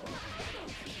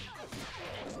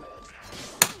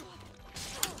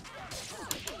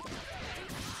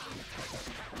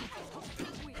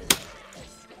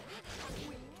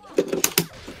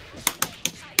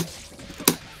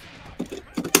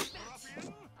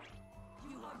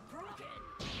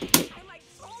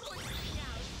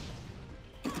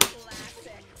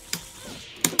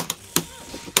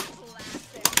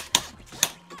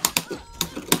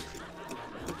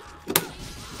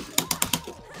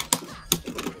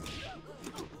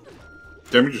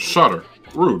 Damn, you just shot her.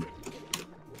 Rude.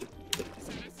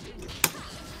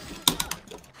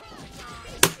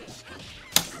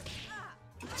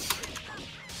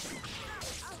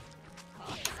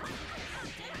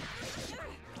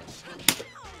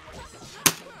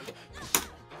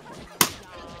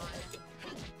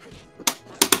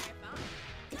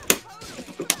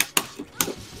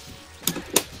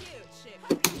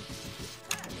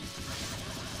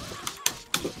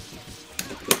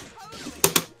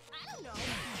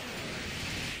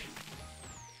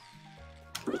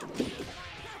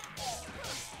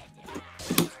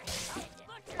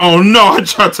 Oh no, I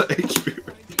tried to HP.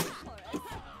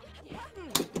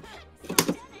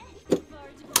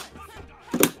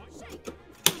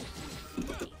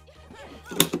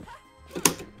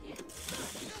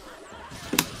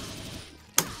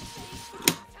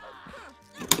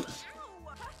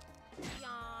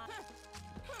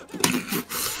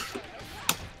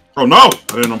 Oh no! I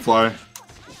didn't fly.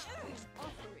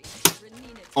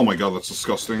 Oh my god, that's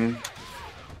disgusting.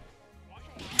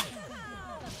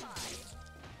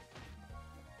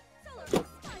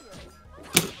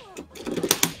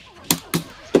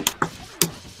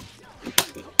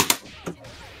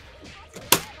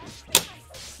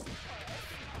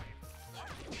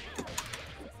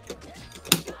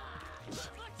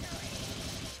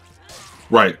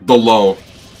 Right, the low.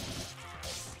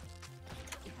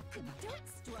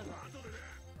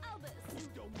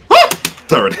 Ah!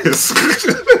 There it is.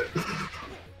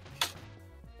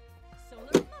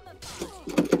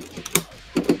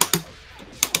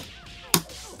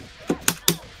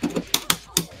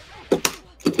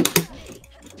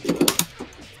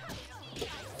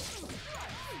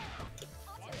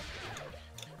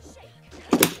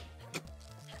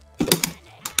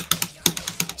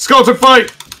 Skeleton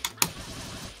fight!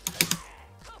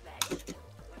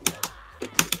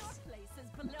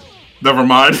 Never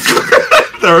mind.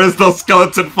 There is no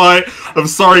skeleton fight. I'm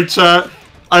sorry, chat.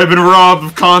 I have been robbed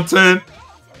of content.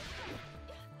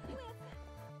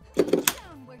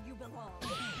 Down where you belong.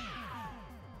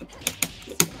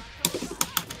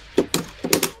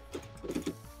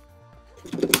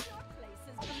 Your place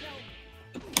is below.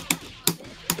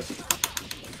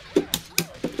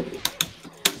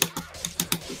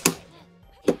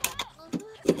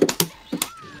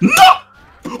 No!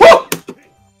 Oh!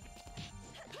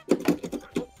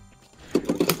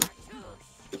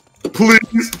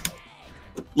 Please!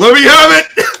 Let me have it!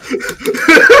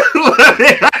 Let me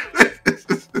have it!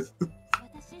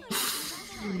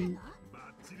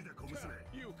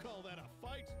 You call that a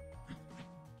fight?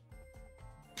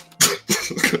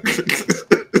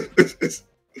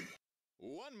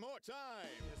 One more time.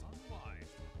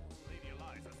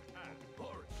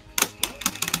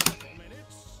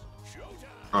 Minutes.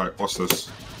 Showtime. Alright, what's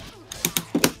this?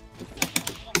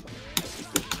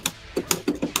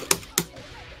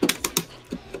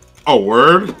 Oh,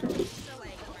 word?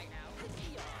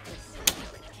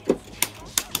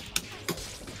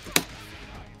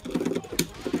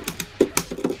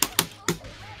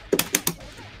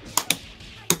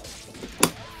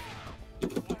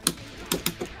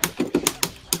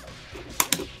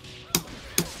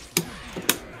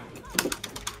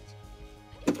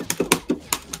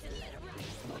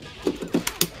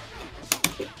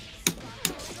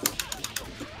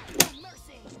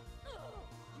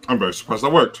 I'm very surprised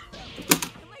that worked.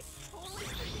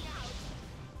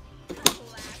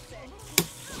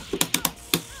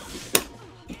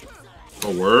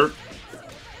 Oh, word?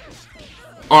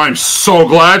 Oh, I'm so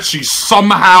glad she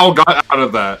somehow got out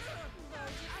of that.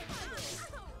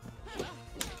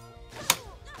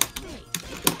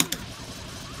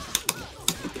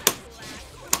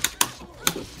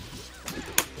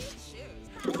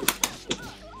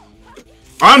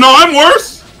 I know I'm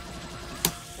worse!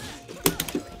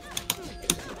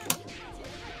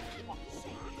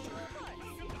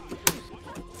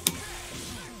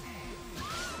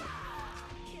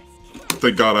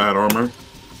 Thank God I had armor.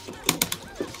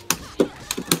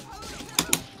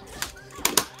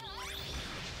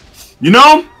 You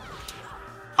know,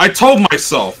 I told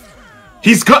myself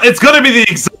it's gonna be the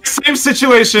exact same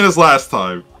situation as last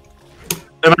time,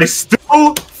 and I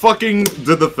still fucking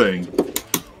did the thing.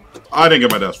 I didn't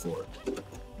get my dash for it.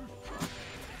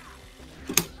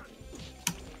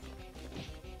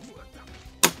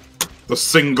 The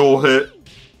single hit.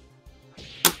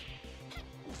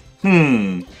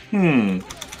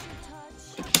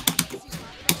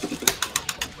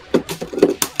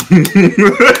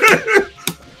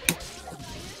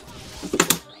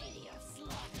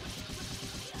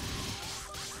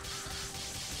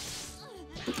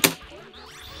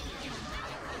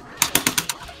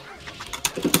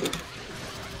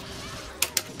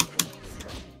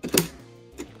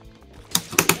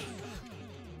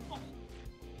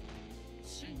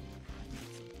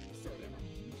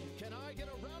 Can I get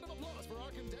a round of applause for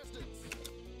our contestants?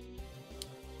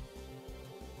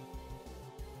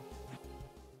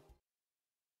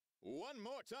 One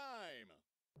more time.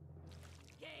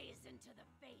 Gaze into the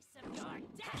face of your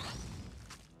death.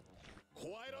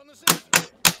 Quiet on the set.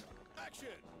 Action.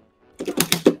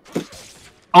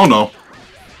 Oh no.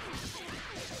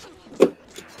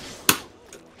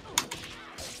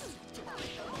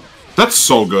 That's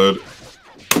so good.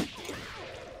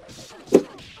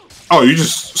 Oh, you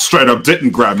just straight up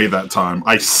didn't grab me that time.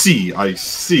 I see, I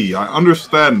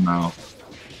understand now.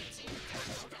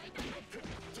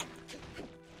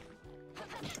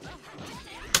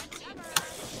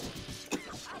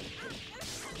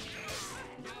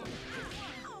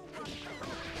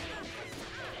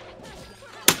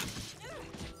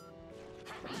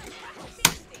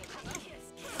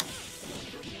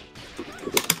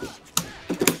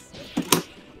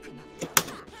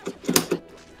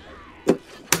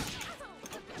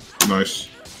 Nice.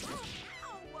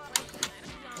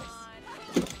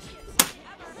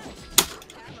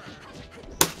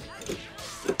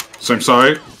 Same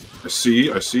side. I see.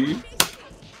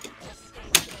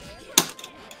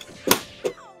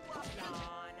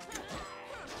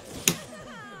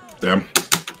 Damn.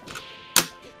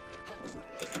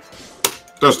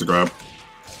 That's the grab.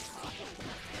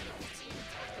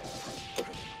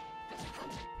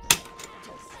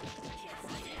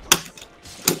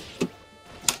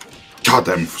 God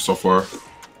damn, so far.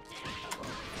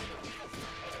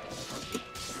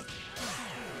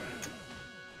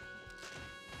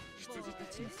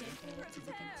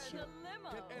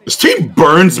 This team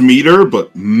burns meter,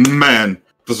 but man,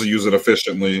 doesn't use it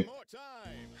efficiently. More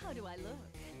time. How do I look?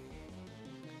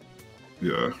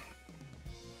 Yeah.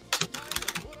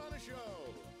 Put on a show.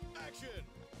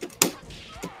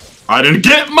 I didn't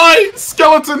get my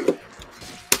skeleton!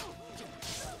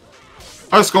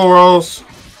 Hi, Skullgirls.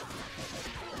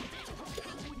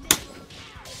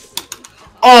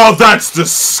 Oh, that's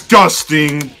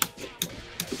disgusting!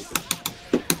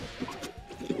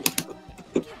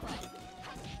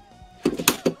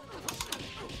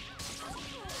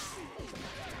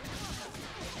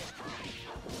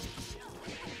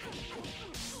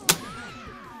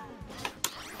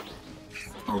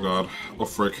 Oh god. Oh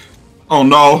frick. Oh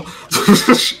no!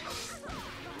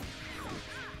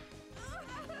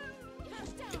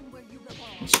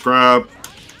 Let's grab.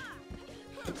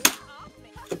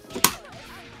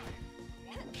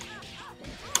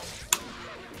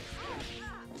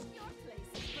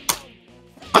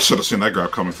 I should have seen that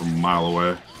grab coming from a mile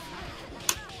away.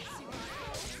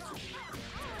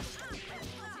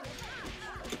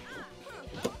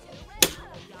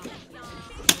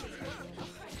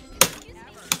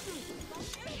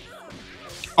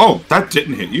 Oh, that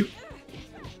didn't hit you.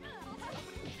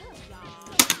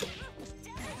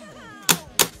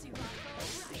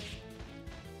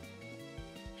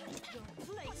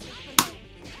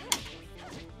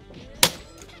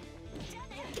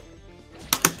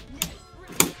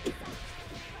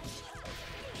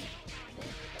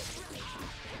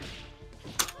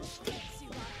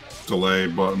 Delay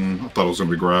button. I thought it was gonna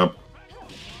be grab.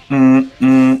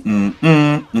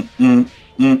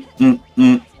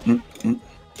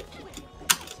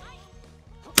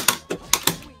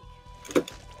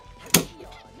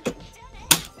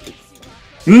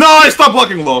 No, I stopped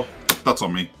blocking low. That's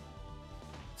on me.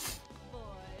 Boys,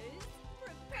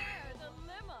 prepare the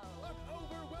limo. An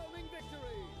overwhelming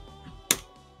victory.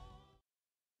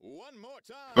 One more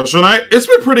time. It's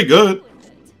been pretty good.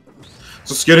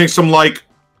 Just getting some, like,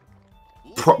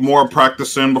 more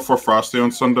practice in before Frosty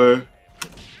on Sunday.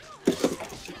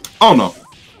 Oh, no.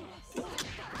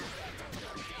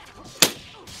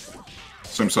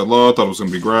 Same side low. Thought it was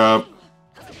going to be grab.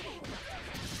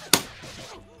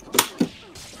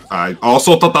 I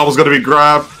also thought that was going to be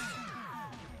grab.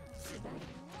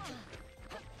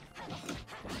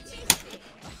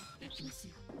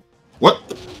 What?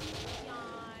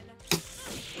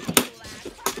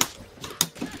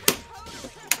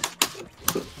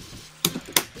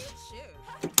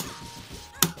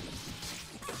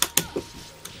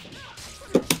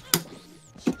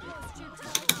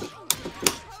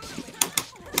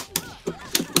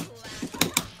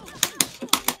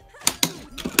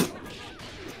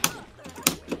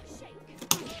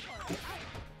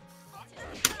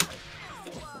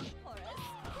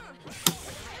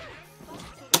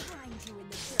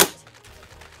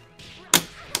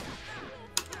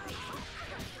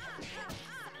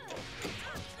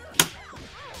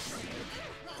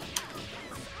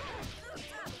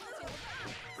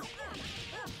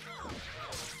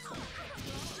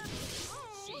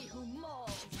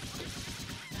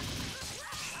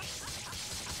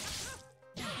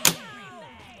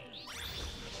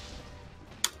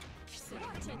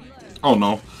 Oh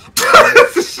no.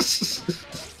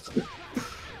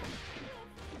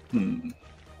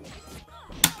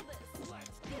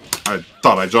 I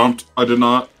thought I jumped. I did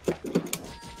not.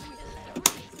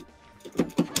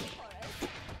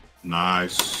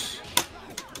 Nice.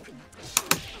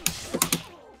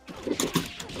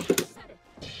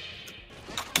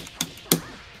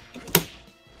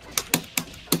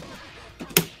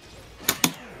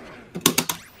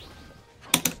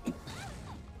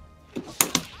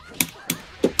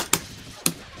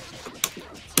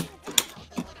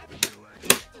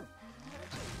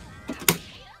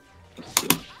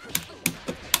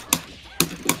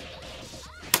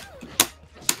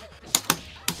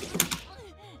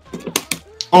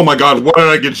 Oh my god, why did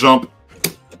I get jump?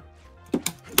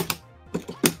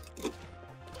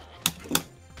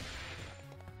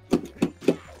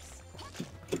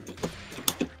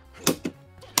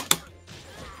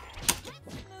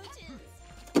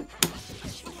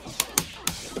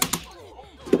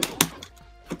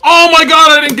 Oh my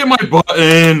god, I didn't get my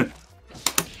button!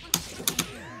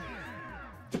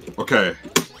 Okay.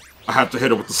 I have to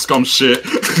hit it with the scum shit.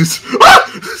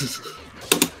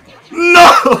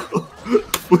 No!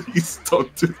 Please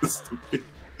don't do this to me.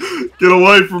 Get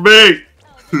away from me!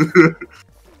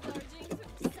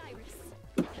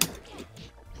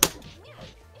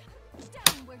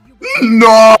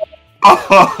 No!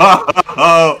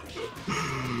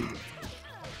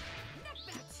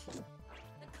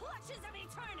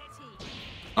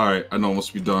 Alright, I know it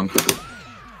must be done.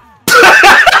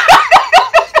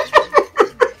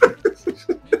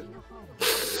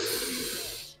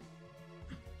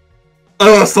 I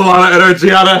lost a lot of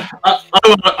energy out of.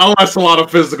 I lost a lot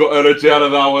of physical energy out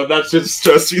of that one. That should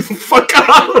stress you the fuck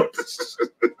out.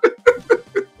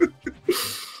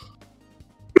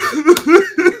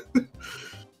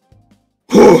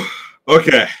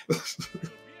 Okay.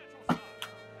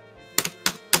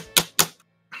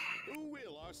 Who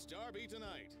will our star be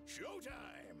tonight?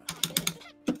 Showtime!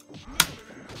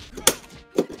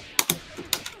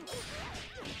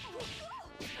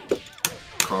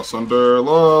 Cross under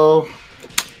low.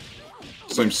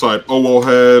 Same side. Owo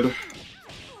head.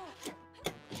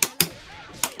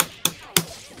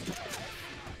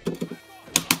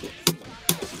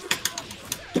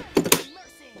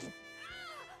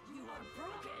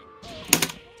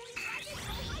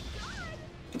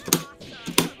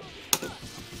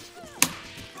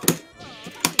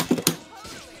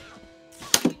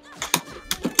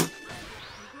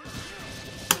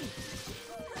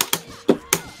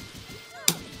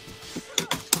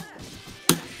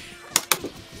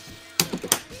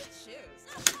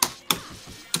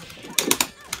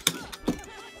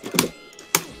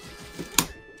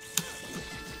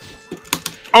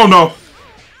 Oh no!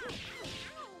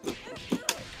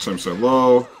 Same side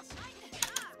low.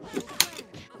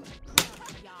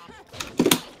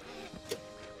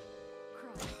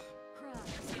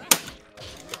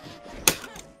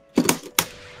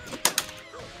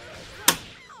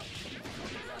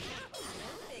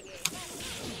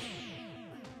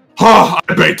 Oh,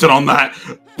 I baited on that.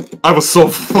 I was so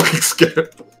fucking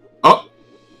scared. Oh.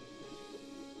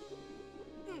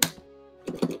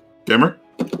 Gamer.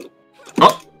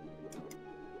 Oh.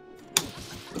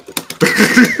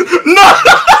 No!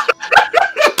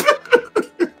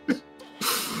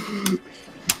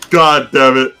 God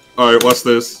damn it. Alright, what's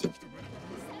this?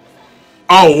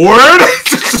 Oh, word?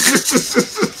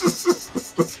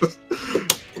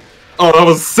 Oh, that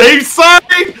was safe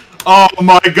side? Oh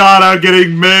my god, I'm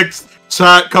getting mixed.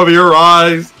 Chat, cover your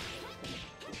eyes.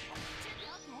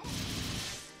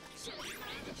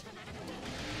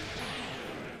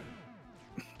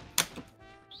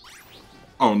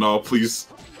 Oh no, please.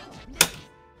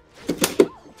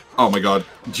 Oh my god,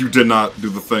 you did not do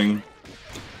the thing.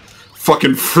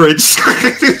 Fucking fridge.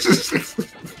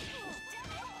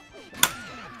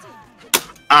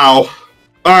 Ow.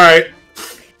 Alright.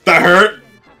 That hurt.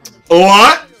 A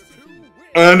lot.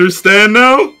 I understand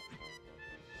now.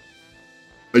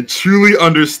 I truly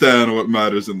understand what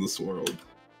matters in this world.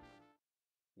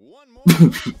 One more.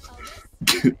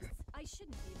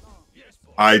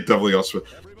 I definitely got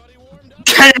switched.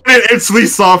 Came in, instantly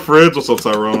saw fridge. What's up,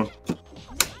 Tyrone?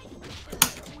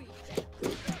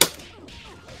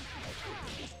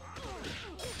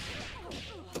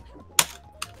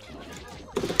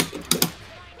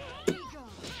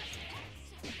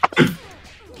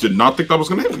 Did not think that was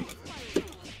gonna hit me.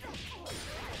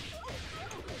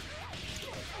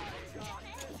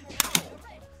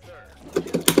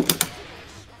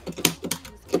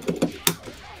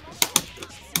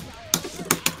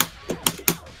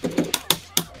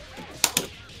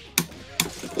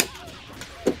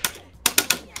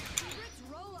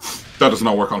 That does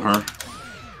not work on her.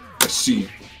 I see.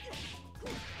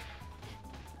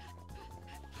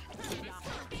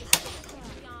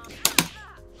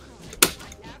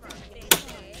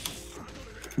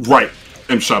 Right,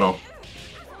 in shadow.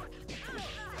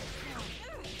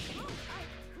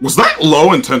 Was that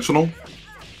low intentional?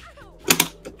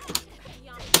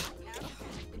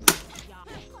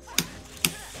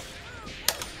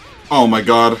 Oh my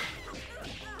god.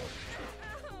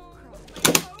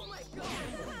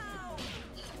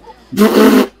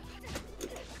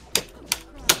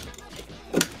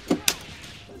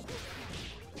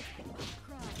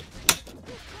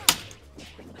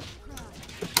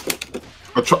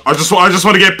 I just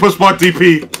want to get push block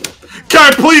DP. Can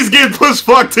I please get push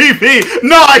block DP?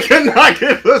 No, I cannot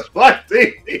get push block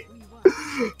DP.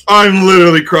 I'm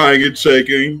literally crying and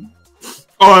shaking.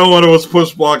 All I wanted was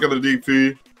push block and the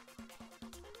DP.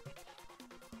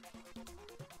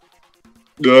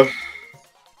 Yeah.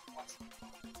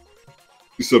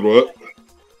 You said what?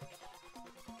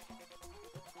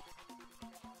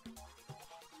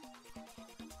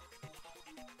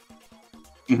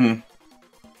 Mm-hmm.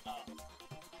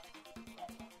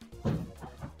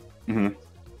 Mm-hmm.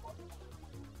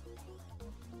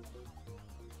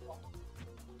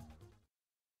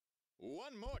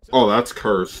 One more time. Oh, that's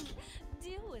cursed.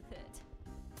 Deal with it.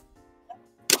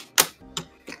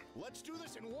 Let's do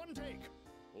this in one take.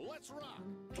 Let's rock.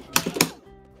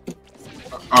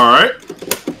 Alright.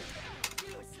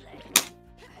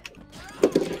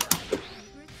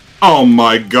 Oh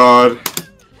my god.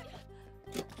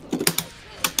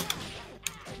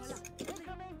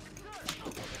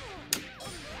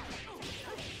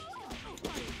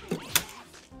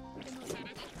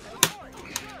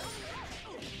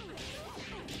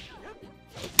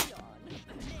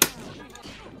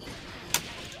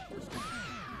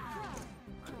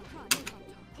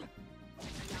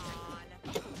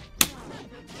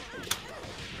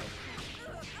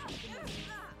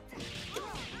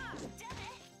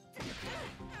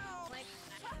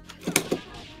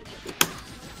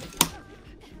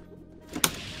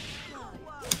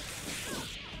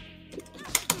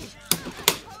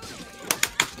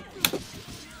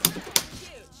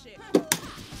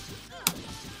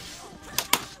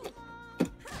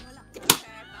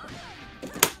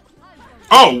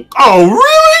 Oh, oh,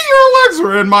 really? Your legs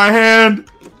were in my hand.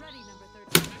 Ready, number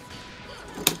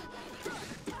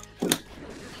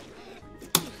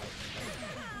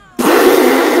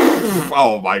 13.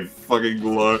 Oh my fucking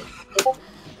lord.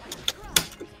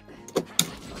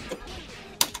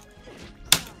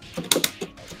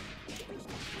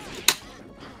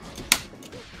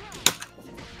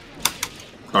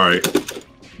 Alright.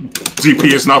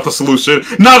 DP is not the solution.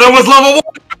 No, that was level 1!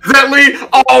 Exactly!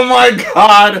 Oh my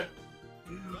god!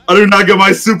 I do not get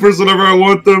my supers whenever I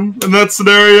want them in that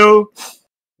scenario.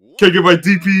 Can't get my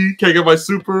DP, can't get my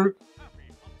super.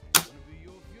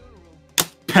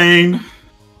 Pain. Make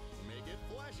it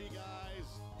flashy, guys.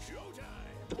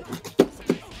 Showtime.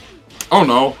 Oh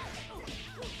no.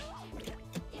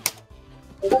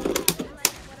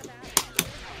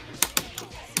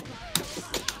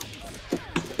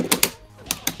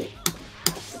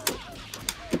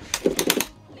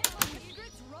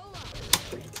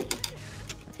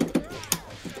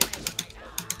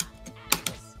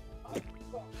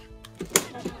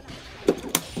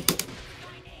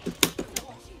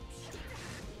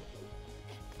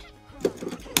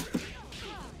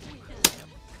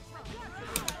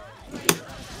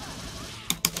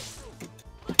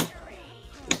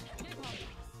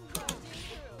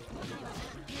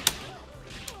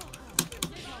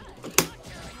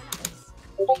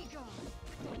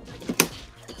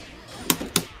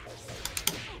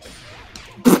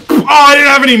 Oh, I didn't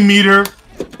have any meter.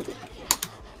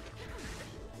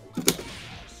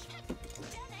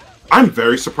 I'm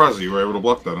very surprised that you were able to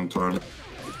block that in time.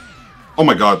 Oh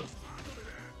my god.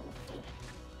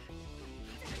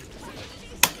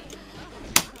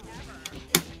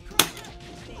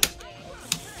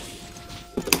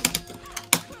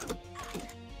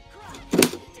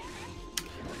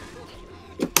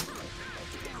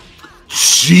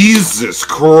 Jesus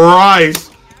Christ!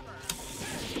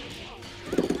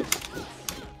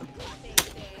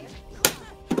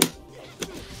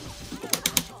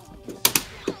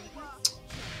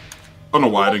 I don't know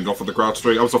why I didn't go for the crouch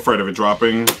straight. I was afraid of it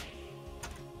dropping.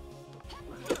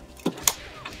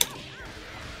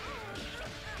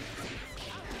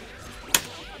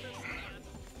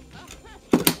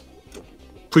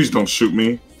 Please don't shoot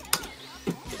me.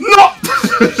 No!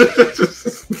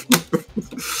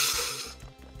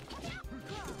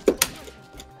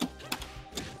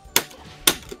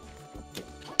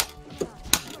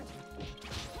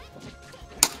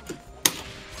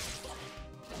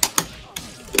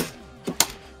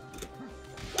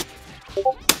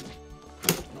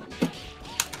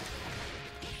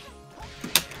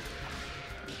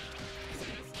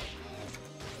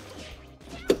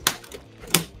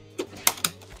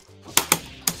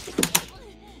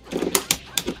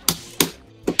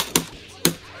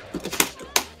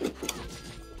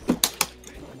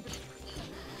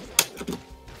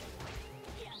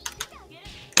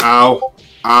 Ow.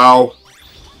 Ow.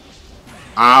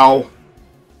 Ow.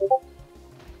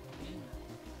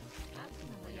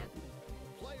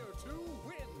 Player 2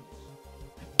 wins.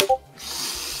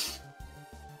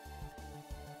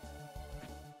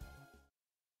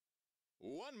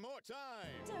 One more time.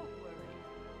 Don't worry.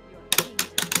 Your kingdom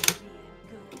will be in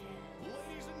good hands.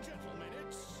 Ladies and gentlemen,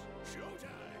 it's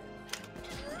showtime.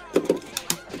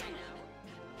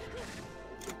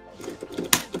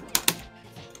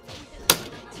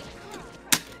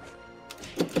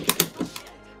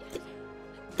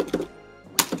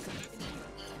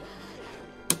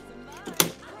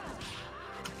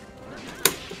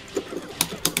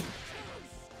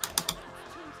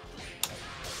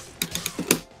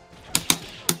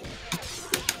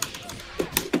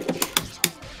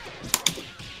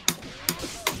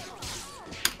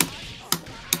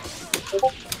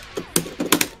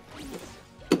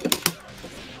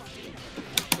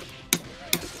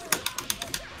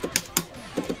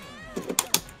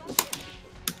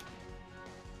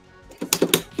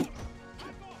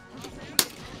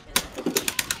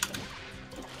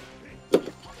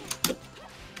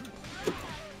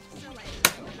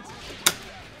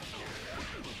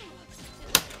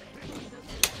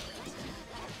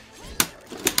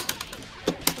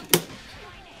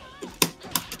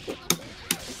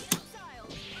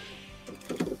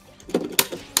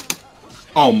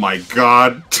 Oh my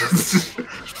god.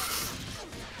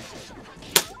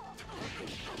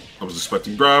 I was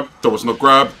expecting grab. There was no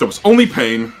grab. There was only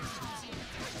pain.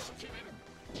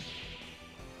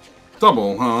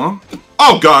 Double, huh?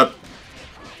 Oh god.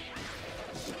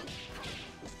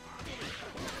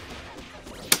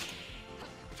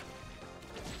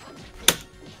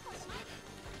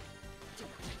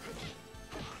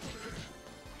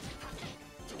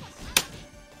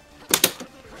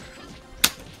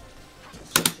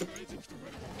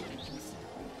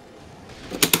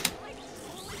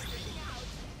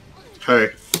 Hey.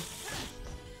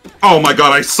 Oh my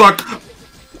god, I suck!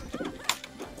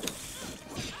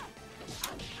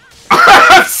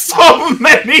 So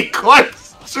many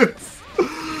questions!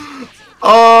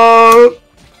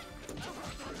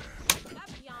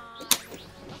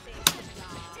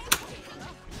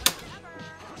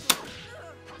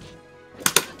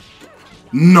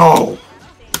 No!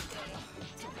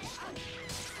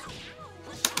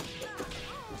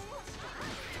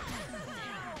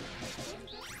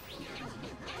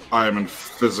 I am in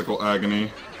physical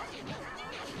agony.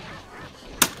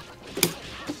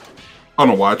 I don't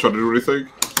know why I tried to do anything.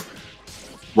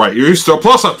 Right, you're still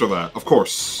plus after that, of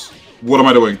course. What am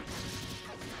I doing?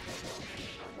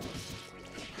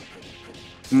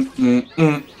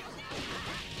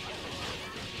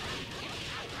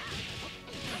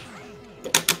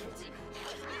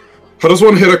 How does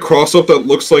one hit a cross-up that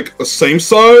looks like a same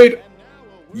side?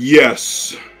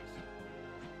 Yes.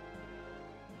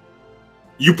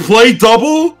 You play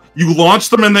double, you launch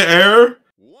them in the air,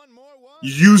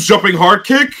 you use jumping hard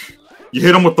kick, you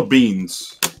hit them with the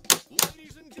beans.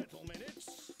 Ladies and gentlemen,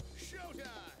 it's showtime.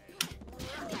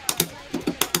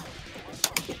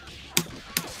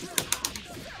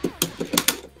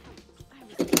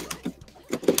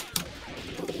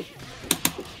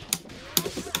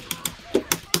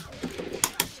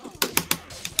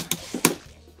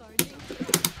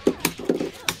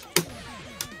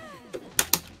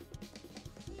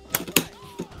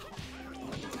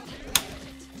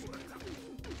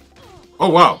 Oh,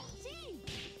 wow.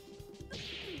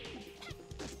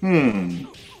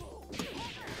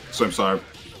 Same side.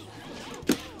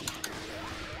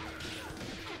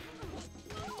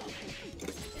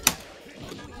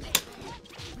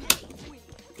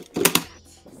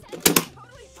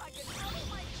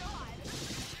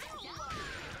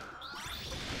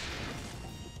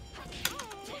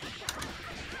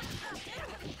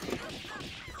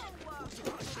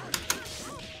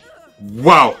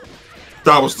 Wow.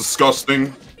 That was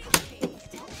disgusting.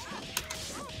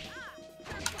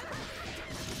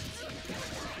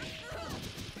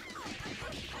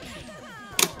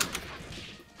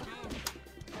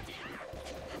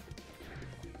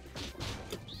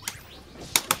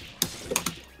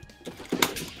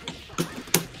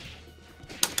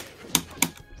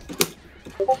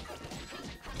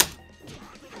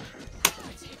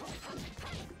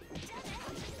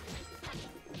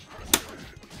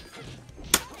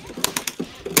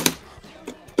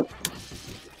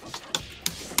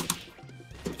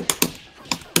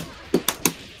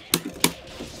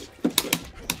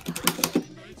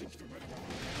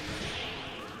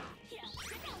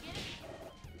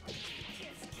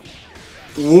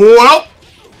 Well,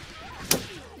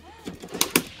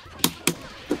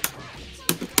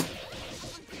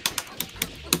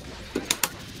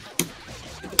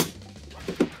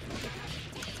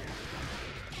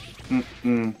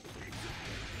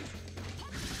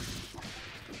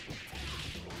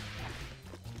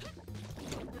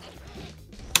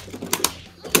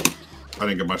 I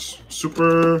didn't get my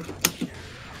super.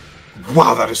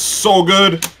 Wow, that is so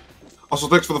good. Also,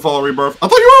 thanks for the follow, Rebirth. I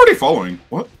thought you were already following.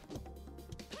 What?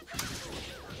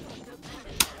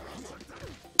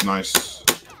 Nice.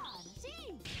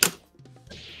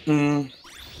 It's in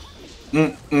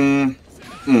the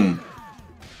can.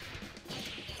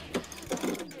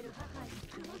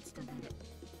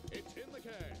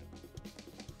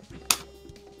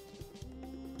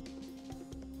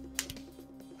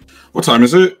 What time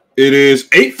is it? It is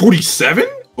 8:47?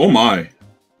 Oh my.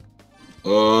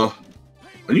 I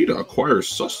need to acquire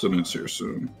sustenance here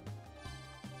soon.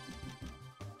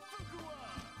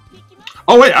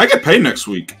 Oh wait, I get paid next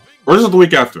week. Or is it the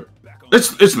week after?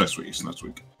 It's next week. It's next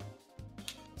week.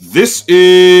 This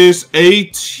is a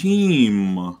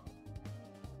team. Ladies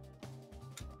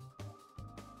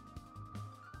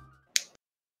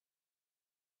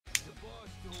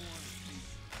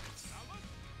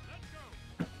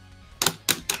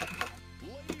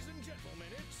and gentlemen,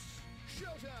 it's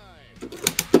showtime.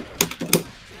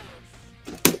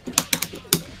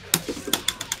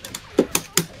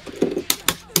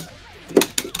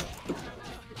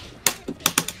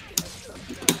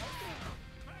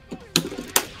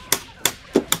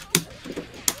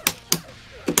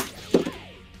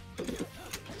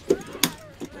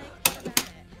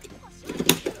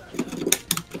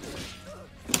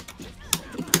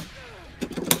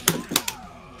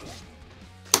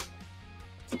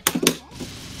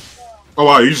 Oh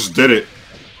wow, you just did it.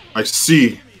 I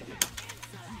see.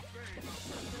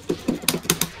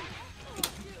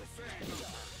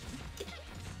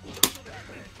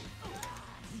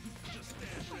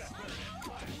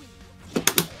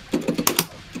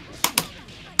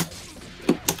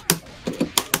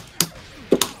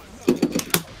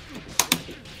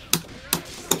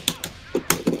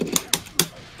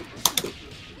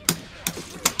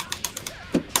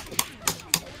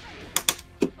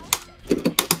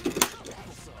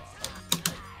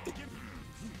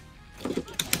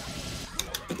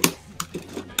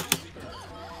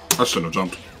 I shouldn't have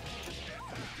jumped.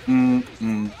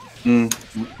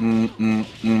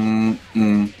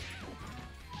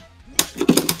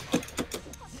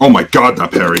 Oh my god,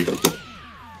 that parry.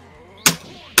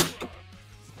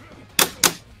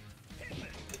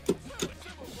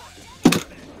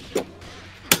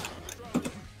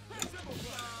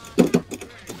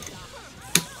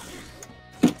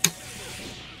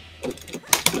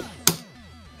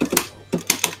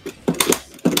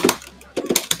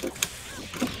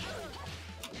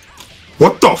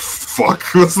 What the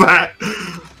fuck was that?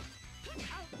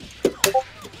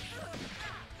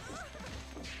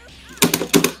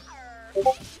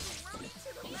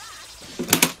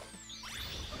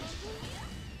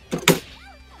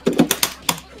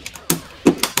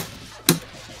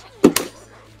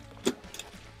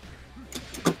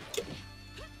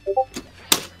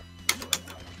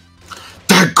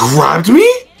 That grabbed me?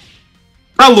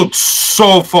 That looked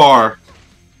so far.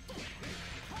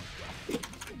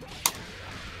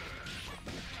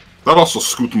 That also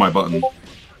scooped my button.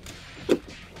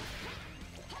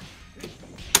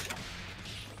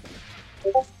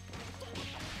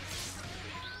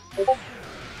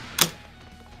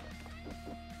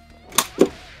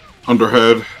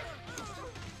 Underhead.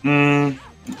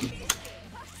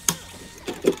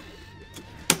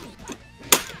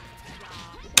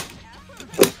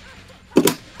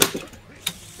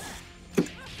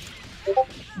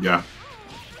 Yeah.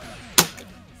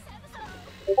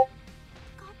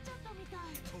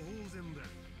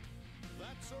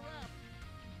 That's a wrap.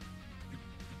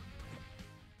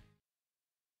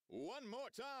 One more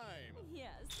time.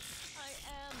 Yes, I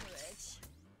am rich.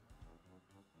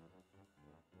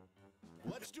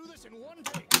 Let's do this in one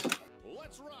take.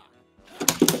 Let's rock.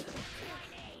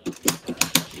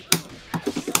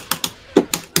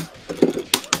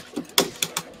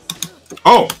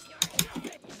 Oh!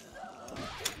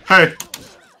 Hey!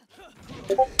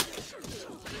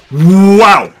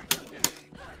 Wow!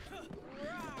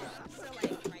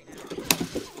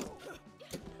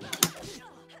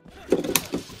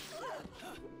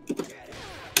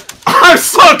 I'm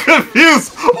so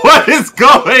confused! What is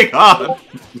going on?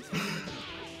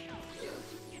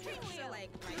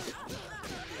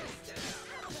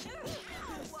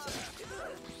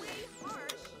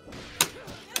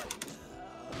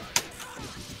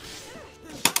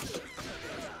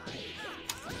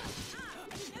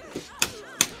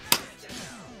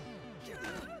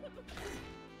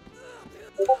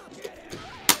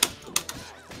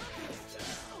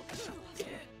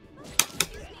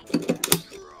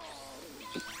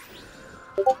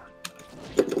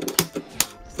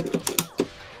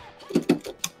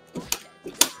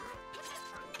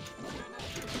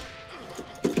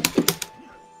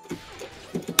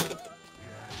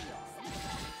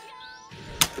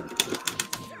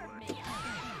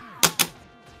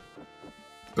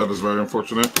 That is very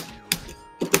unfortunate.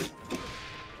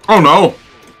 Oh no!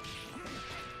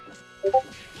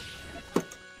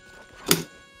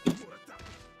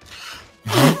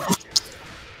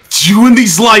 Doing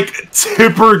these like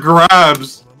tipper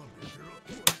grabs.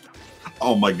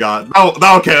 Oh my god. Oh,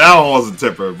 okay, that one wasn't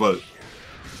tipper, but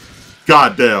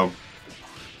god damn.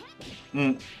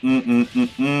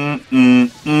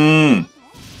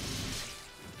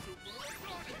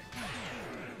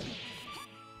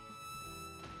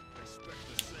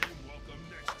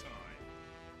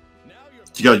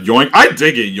 You got yoink. I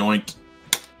did get yoinked.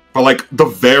 But like the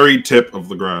very tip of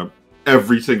the grab.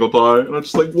 Every single time. And I'm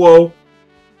just like, whoa.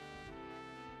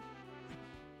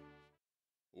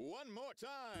 One more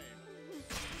time.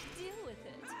 Deal with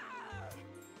it.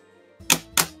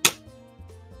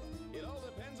 It all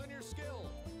depends on your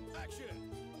skill. Action.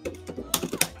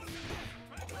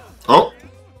 Oh.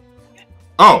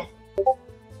 Oh.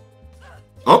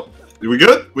 Oh. We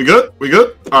good? We good? We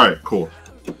good? Alright, cool.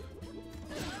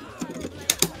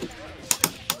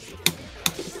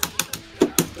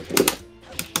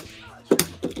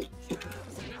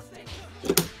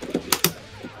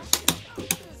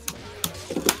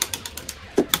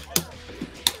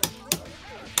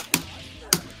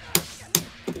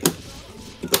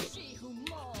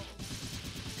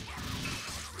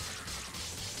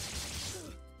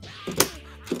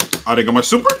 I didn't get my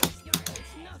super.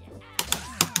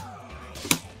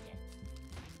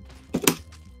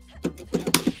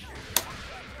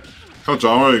 What kind of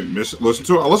genre I listen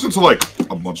to? I listen to like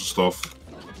a bunch of stuff.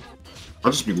 I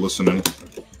just be listening.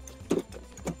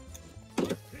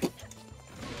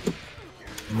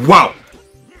 Wow.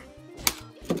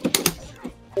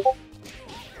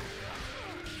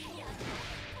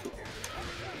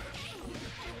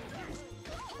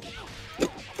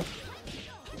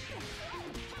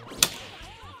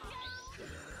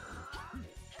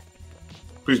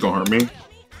 Please don't hurt me.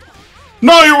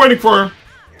 No, you're waiting for her.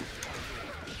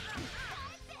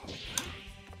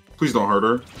 Please don't hurt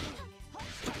her.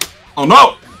 Oh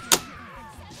no!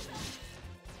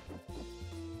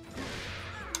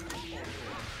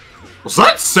 Was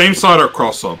that same side or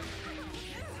cross up?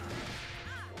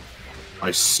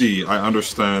 I see. I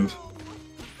understand.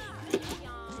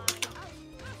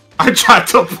 I tried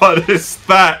to punish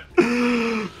that.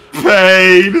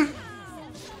 Pain.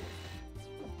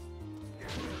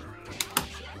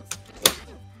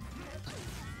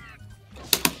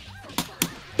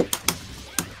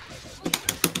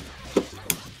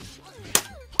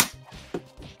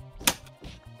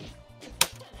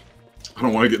 I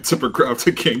don't want to get tipper grabbed.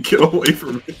 I can't get away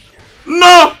from me.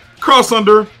 No! Cross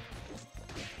under.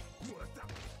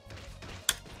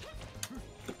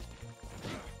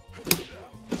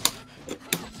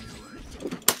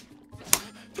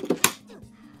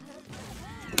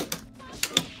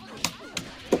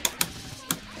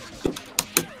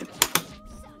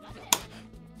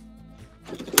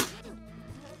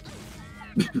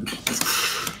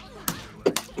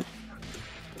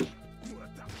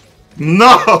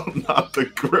 No, not the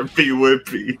grippy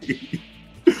whippy.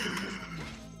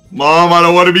 Mom, I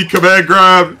don't want to be command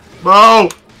grabbed. No.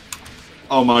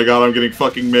 Oh my god, I'm getting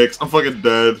fucking mixed. I'm fucking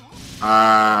dead.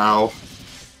 Ow.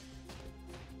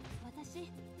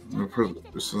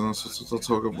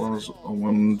 Talk about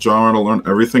one genre to learn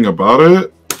everything about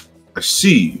it. I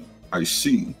see. I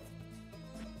see.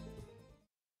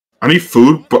 I need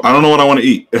food, but I don't know what I want to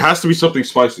eat. It has to be something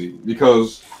spicy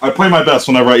because I play my best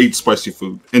whenever I eat spicy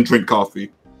food and drink coffee.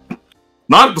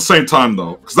 Not at the same time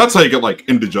though, because that's how you get like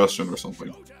indigestion or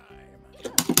something.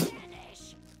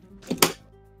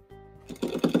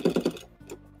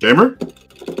 Gamer?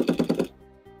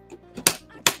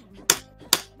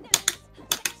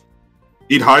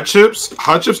 Eat hot chips?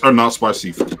 Hot chips are not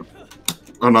spicy.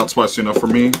 Are not spicy enough for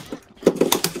me.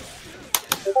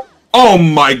 Oh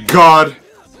my god!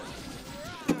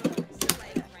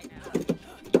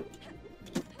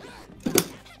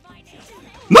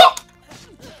 No!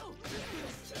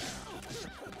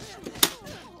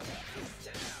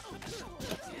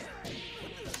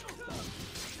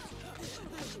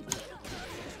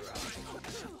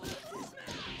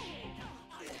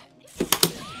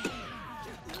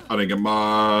 I didn't get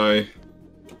my...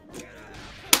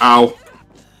 Ow.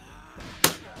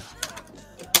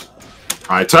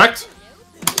 I attacked.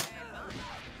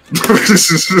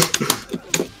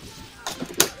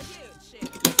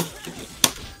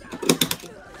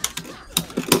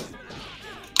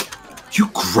 You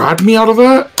grabbed me out of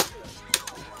that?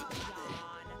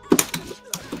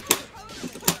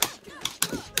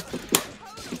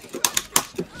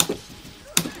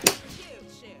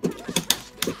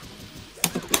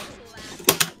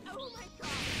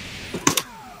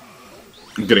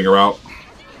 I'm getting her out.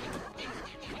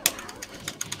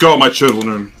 Go, my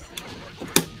children.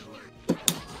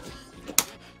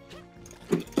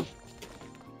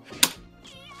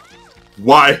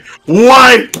 Why?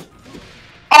 Why?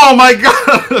 Oh my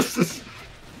god!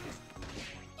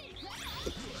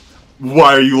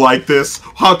 Why are you like this?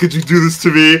 How could you do this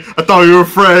to me? I thought we were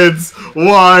friends.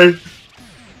 Why?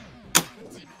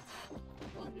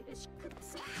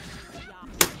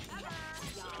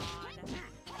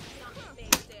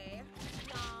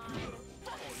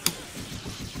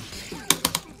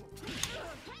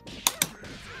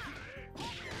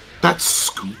 That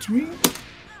scooped me?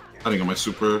 I think I'm my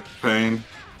super pain.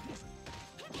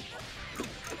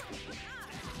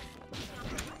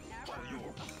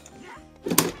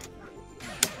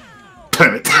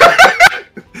 Damn it.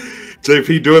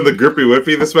 JP doing the grippy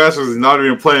whippy this match because he's not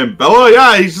even playing Bella?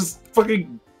 Yeah, he's just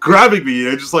fucking grabbing me.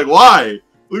 I'm just like, why?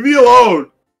 Leave me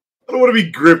alone. I don't want to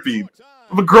be grippy.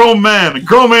 I'm a grown man.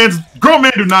 Grown men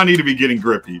do not need to be getting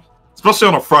grippy. Especially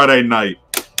on a Friday night.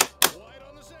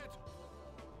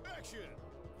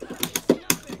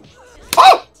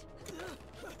 Oh!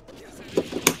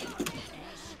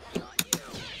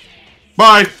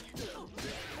 Bye!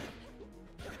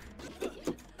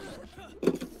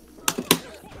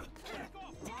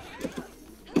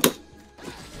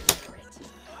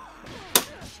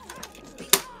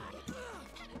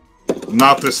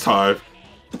 Not this time.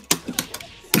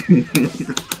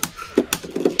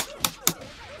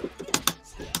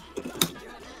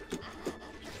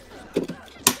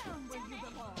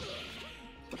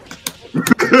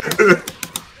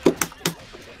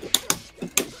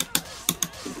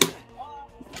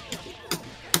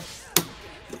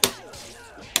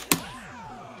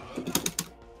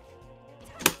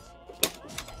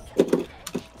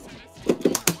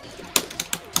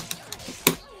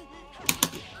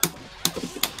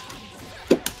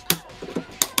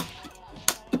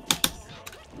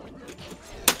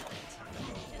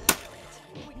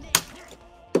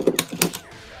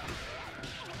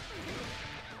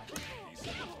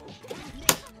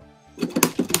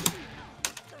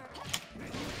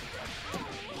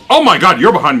 Oh my god,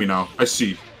 you're behind me now. I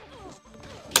see.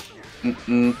 With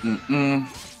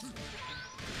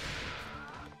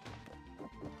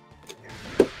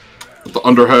the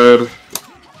underhead.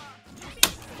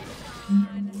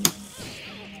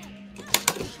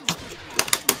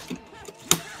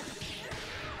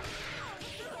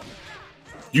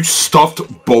 You stuffed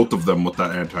both of them with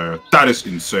that anti-air. That is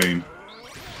insane.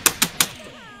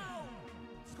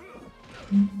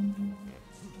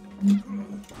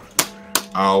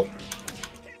 Ow.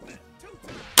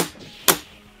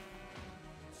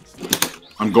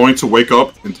 I'm going to wake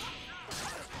up and...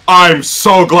 I'm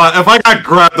so glad. If I got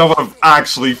grabbed, I would have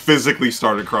actually physically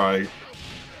started crying.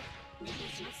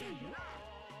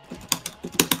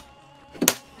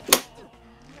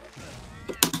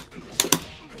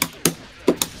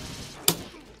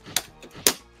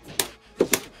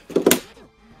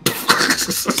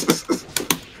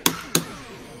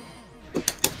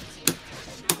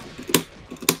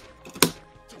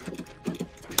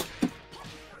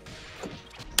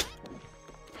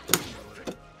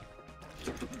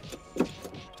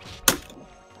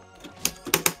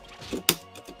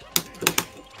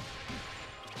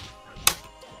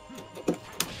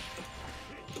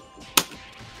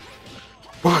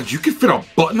 Wow, you can fit a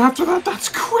button after that? That's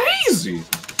crazy!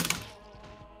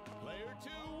 Player 2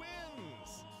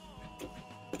 wins.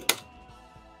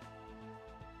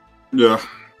 Yeah.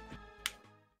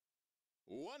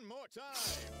 One more time.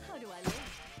 How do I look?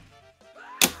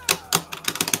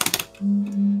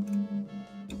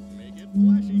 Make it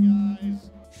flashy,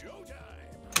 guys.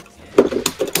 Showtime.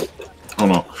 Oh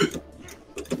no.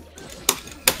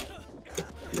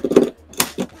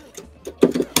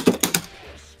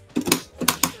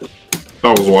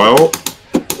 That was wild.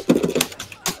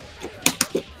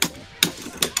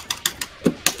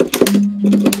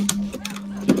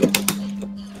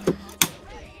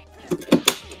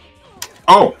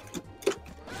 Oh.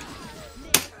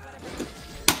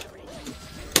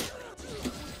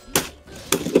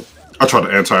 I tried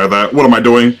to anti that. What am I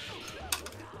doing?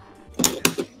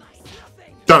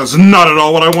 That is not at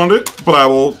all what I wanted, but I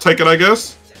will take it, I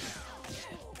guess.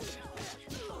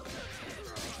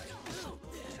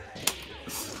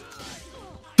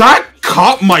 That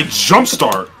caught my jump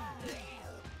start.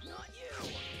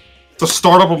 The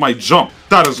startup of my jump.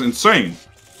 That is insane.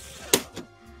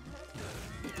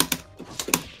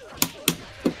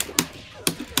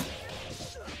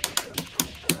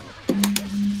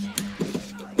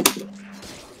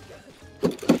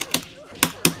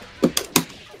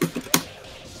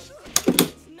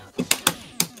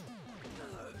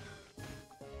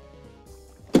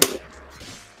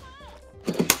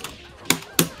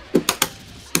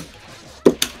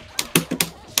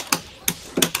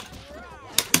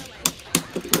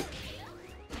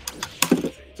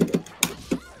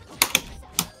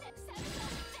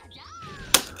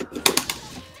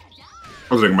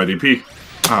 I was taking my DP.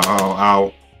 Ow, ow,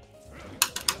 ow.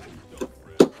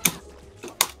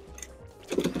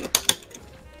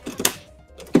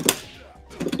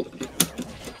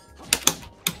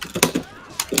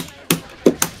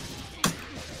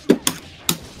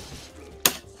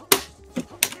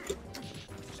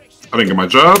 I didn't get my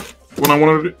job when I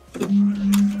wanted to do.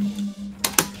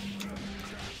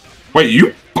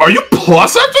 Wait, are you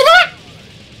plus after that?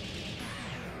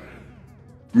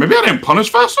 Maybe I didn't punish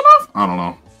fast enough? I don't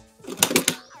know.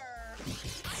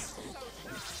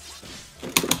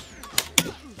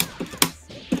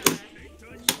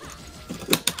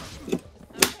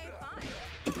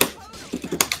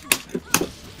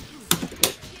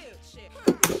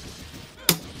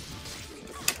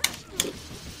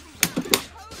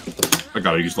 I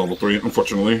gotta use level 3,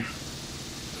 unfortunately.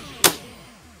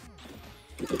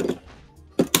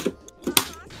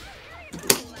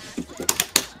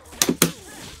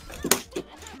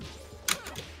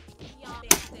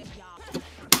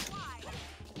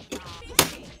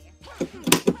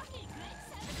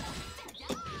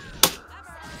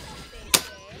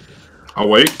 Oh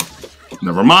wait,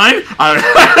 never mind.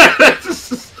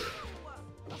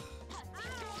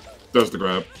 There's the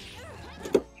grab.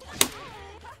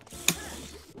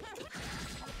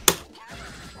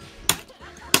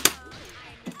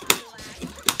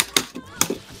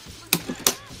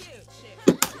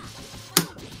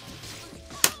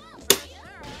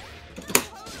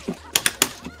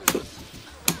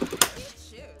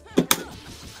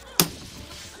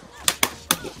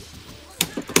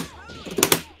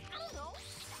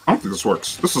 I don't think this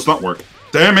works. This does not work.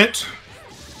 Damn it!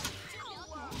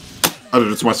 I did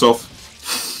it to myself.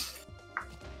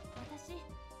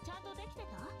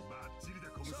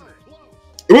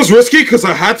 It was risky because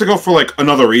I had to go for like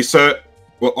another reset,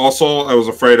 but also I was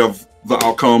afraid of the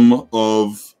outcome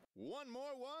of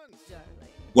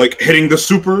like hitting the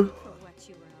super,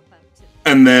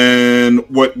 and then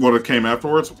what it came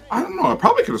afterwards. I don't know. I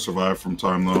probably could have survived from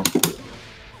time though.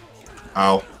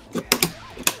 Ow!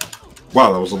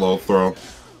 Wow, that was a low throw,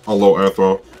 a low air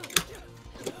throw.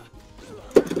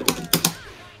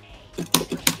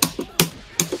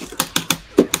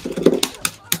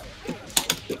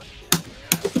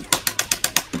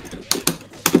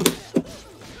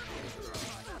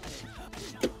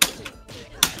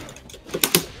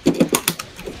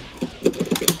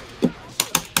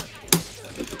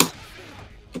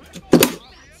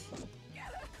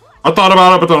 I thought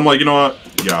about it, but then I'm like, you know what?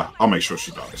 Yeah, I'll make sure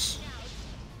she dies.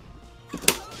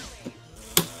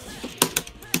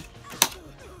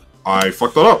 I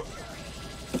fucked that up.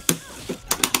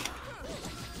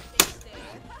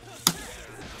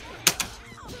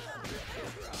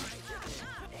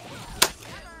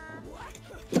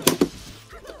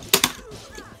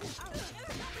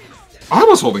 I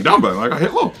was holding down, but like I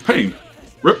hit low. Pain.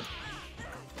 Rip.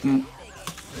 Mm.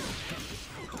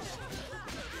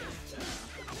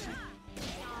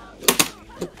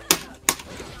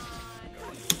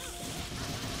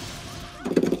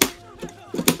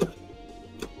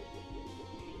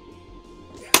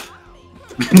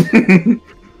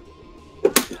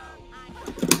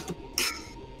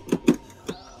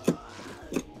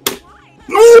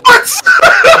 What?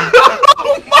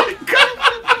 Oh my god!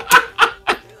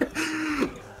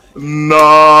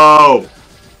 No!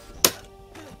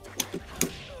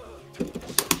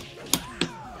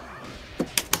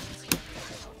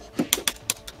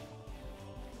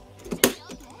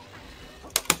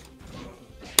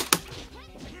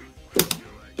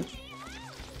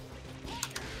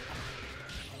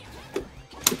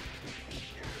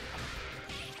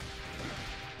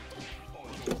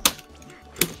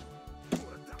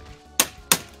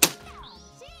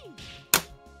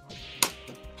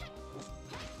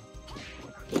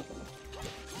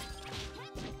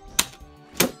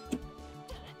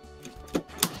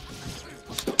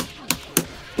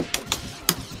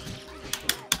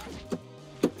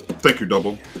 Thank you,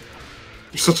 Double.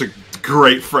 You're such a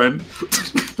great friend.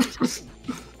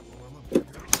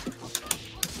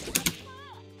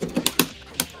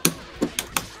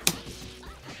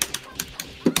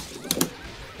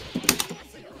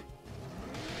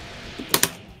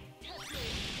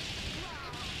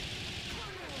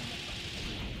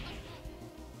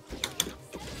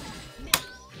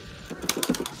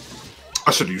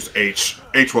 I should have used H.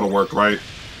 H would have worked, right?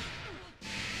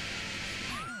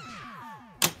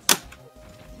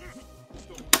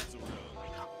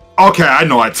 Okay, I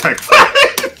know I tech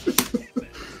that.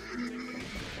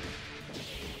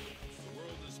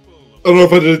 I don't know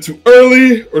if I did it too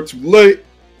early or too late.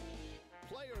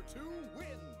 Player 2 wins.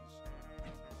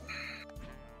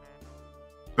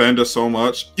 Banda so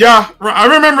much. Yeah, I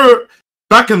remember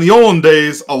back in the olden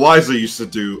days, Eliza used to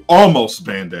do almost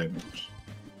band damage.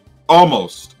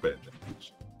 Almost band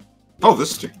damage. Oh,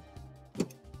 this team.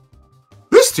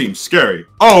 This team's scary.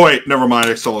 Oh, wait, never mind.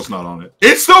 Excella's not on it.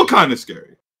 It's still kind of scary.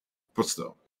 But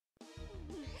still.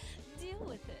 Deal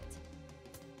with it.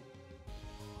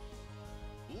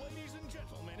 Ladies and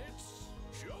gentlemen, it's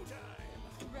showtime.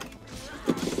 Ready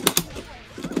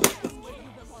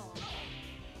for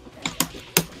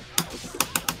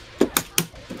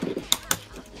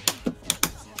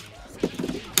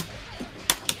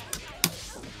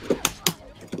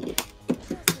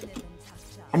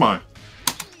Come on.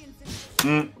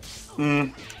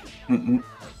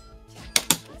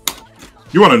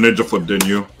 You want a ninja flip, didn't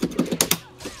you?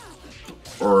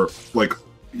 Or, like,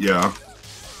 yeah.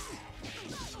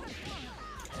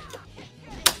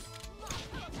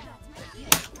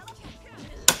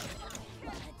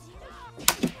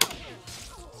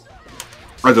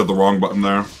 I did the wrong button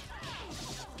there.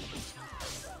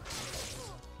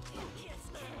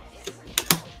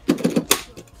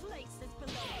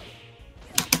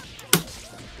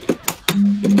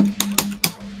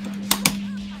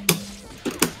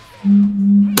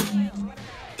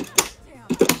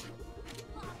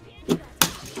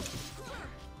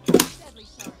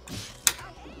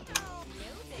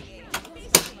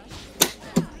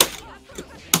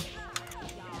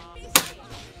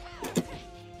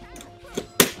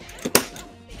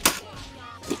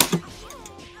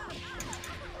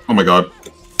 Oh my god.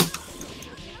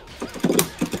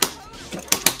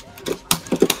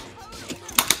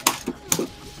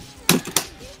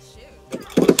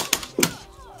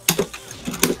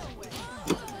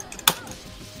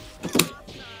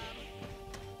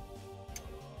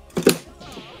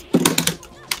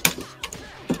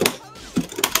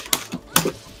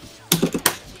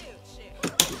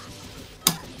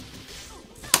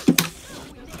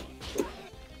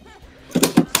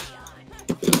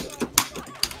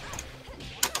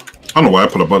 I don't know why I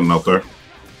put a button out there. Down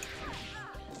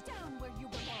where you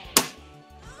belong.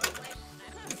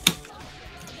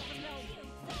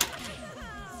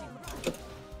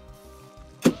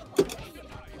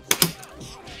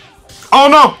 Oh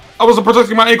no! I wasn't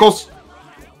protecting my ankles.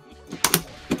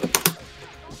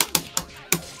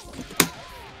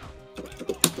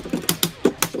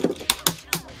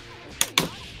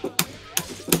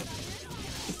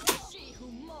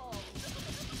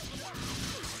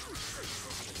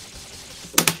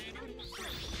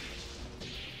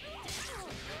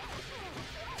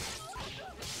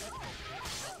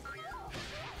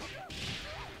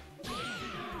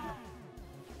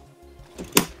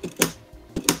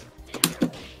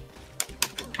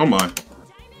 Oh my.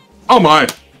 Oh my.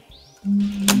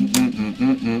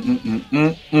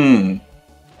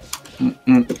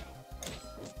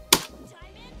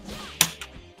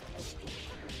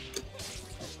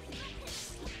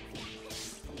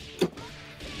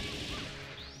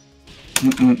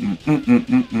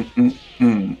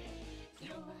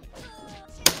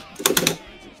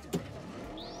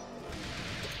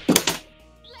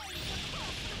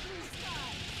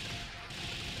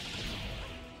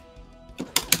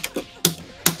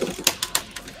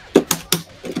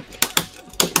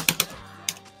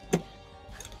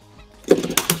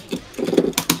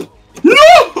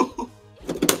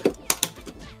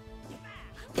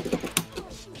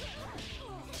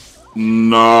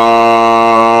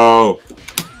 No.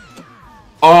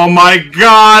 Oh my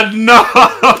god, no!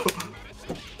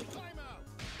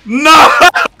 No!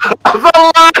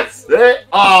 The last hit!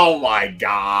 Oh my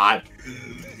god.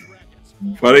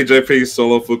 Fighting JP's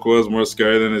solo Fuqua is more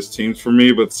scary than his teams for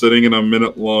me, but sitting in a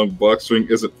minute-long box ring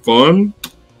isn't fun?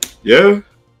 Yeah?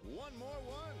 One more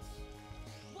once.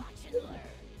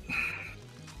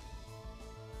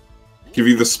 Give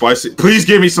you the spicy... Please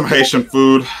give me some Haitian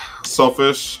food.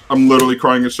 Selfish. I'm literally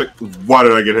crying and shit. Why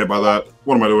did I get hit by that?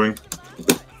 What am I doing?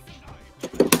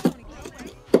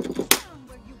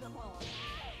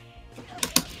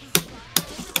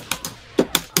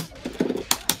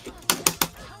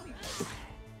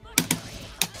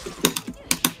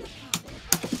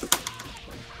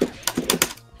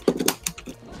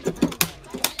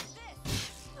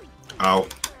 Ow.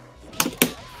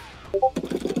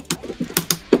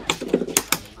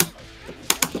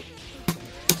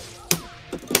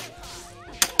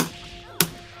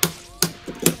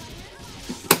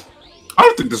 I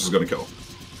don't think this is gonna kill.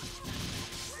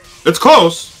 It's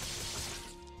close.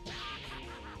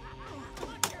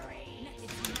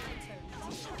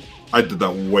 I did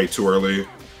that way too early.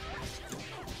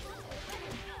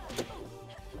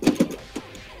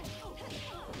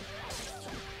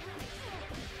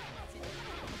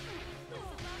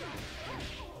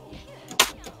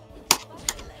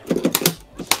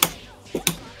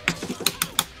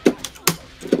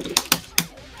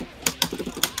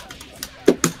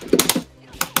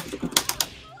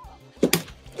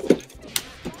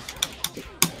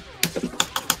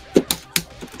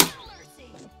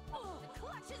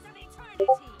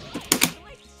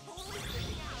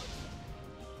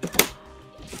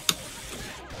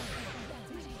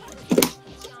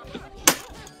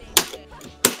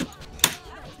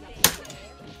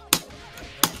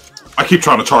 I keep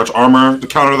trying to charge armor to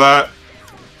counter that,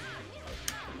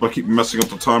 but I keep messing up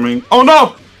the timing. Oh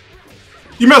no!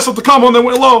 You messed up the combo and then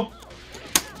went low.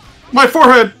 My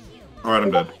forehead. All right,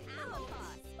 I'm dead.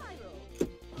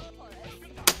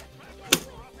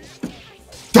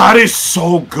 That is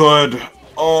so good.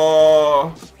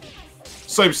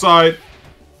 Same side.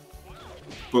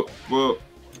 But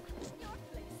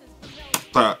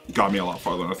that got me a lot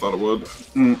farther than I thought it would.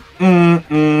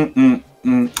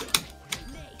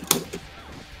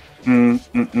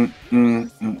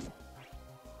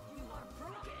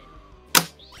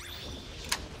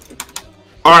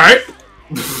 All right.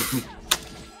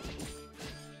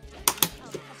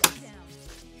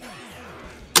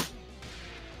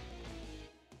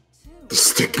 The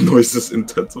stick noises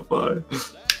intensify.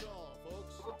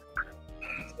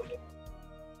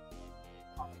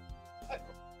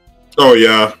 Oh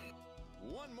yeah.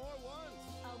 One more once.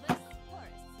 Oh, of course.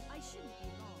 I shouldn't be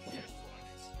wrong.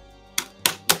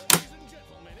 Ladies and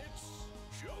gentlemen, it's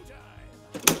showtime.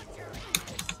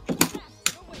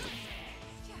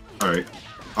 All right.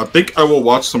 I think I will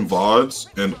watch some VODs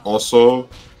and also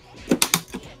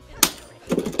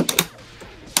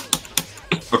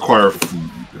acquire food.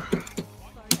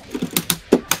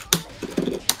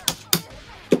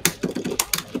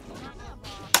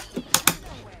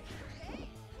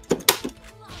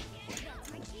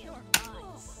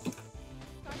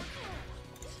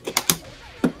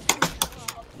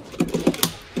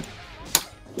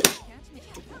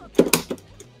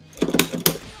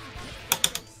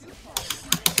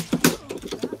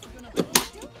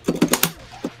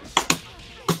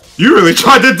 You really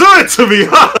tried to do it to me,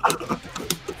 huh?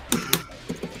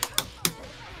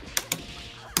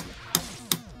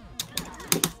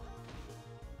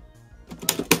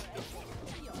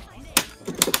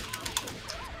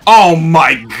 Oh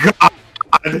my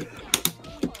god!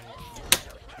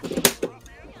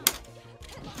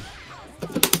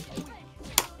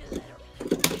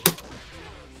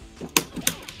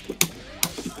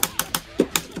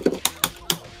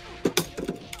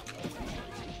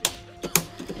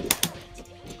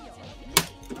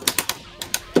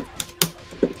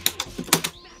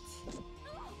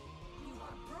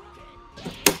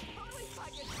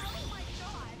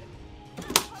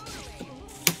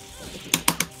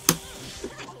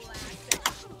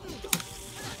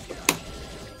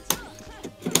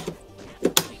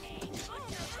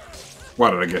 Why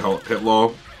did I get hit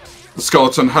low? The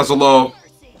skeleton has a low.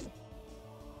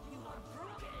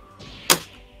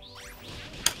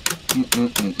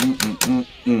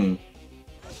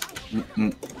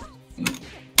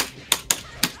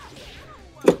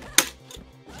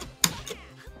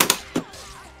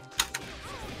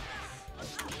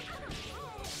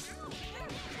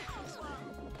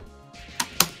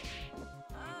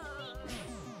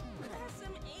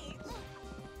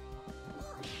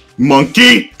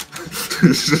 Monkey!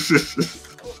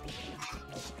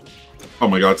 Oh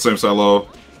my god, same side low.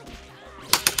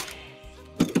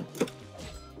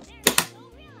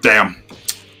 Damn.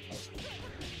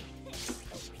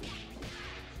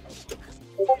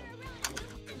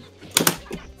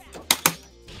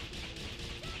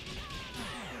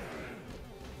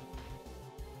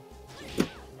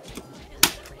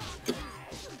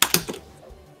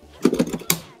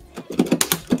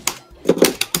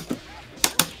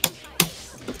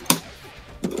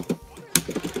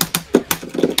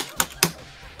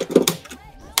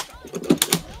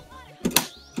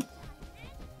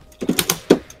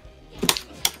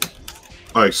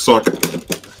 I suck.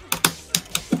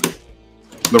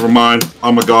 Never mind,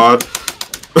 I'm a god.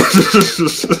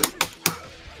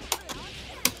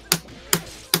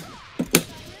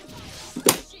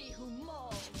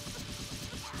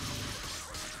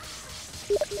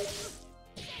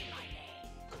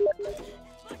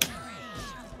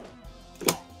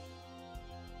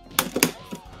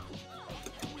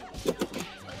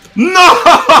 No!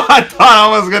 I thought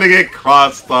I was gonna get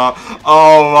crossed off.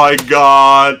 Oh my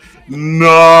god.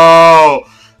 No!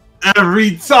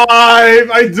 Every time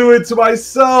I do it to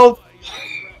myself.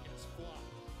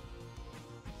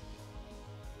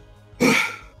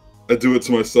 I do it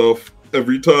to myself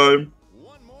every time.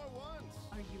 One more once.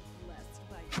 Are you blessed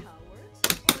by cowards?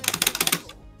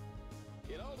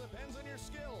 It all depends on your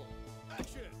skill.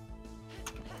 Action.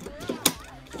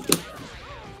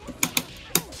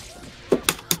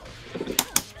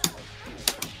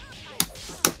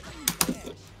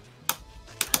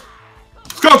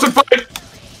 Skeleton fight!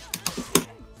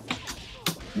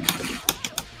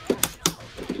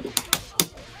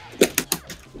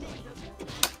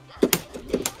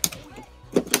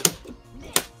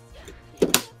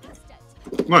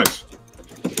 Nice.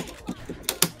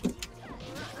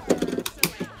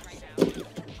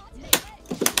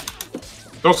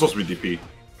 That was supposed to be DP.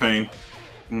 Pain.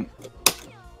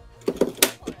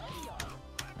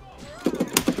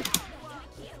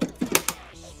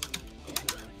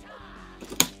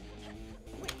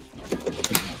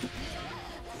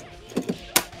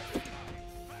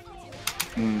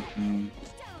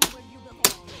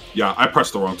 Yeah, I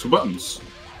pressed the wrong two buttons.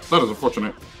 That is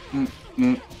unfortunate.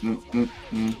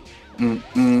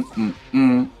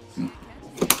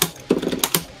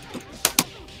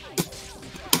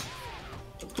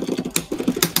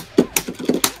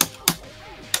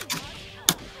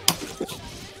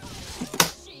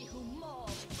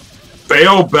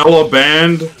 Bayo Bella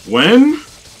Band win?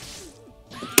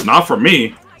 Not for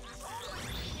me.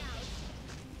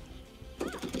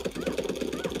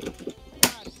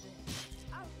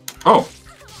 Oh.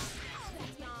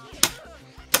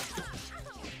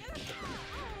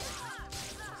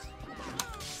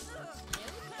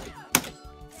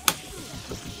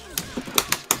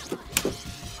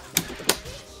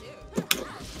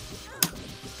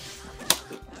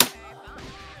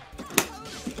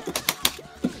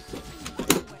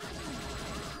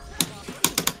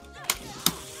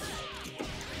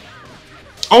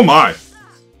 Oh my!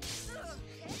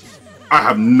 I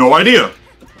have no idea.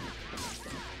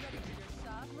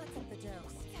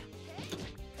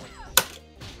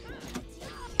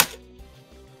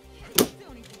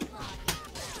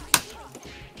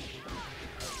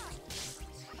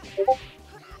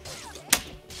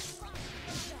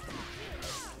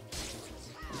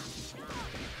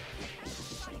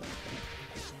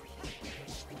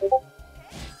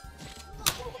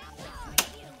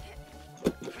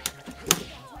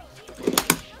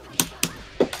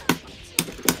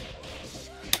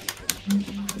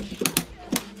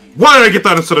 Why did I get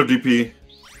that instead of DP?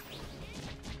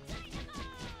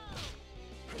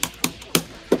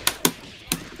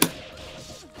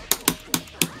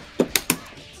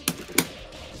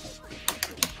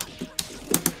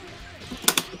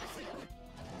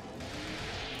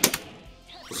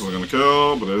 This isn't gonna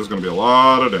kill, but it is gonna be a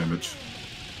lot of damage.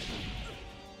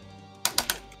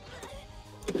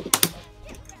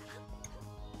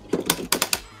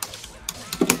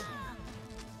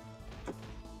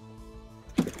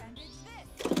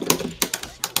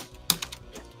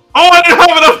 Oh, I didn't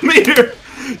have enough meter!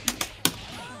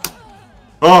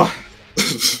 Oh.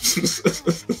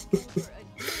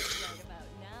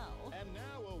 And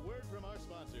now a word from our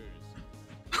sponsors.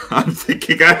 I'm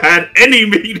thinking I had any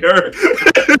meter!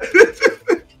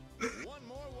 One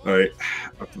more. Alright,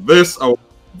 after this, I'll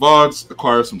VODs,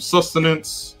 acquire some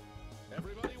sustenance.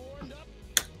 Everybody warmed up.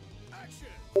 Action.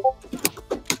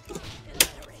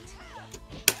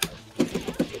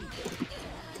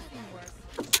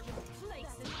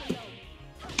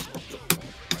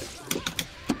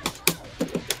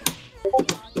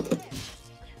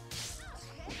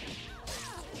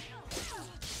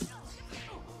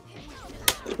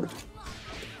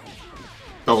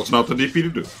 That was not the DP to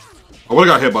do. I would've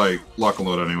got hit by lock and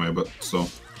load anyway, but still.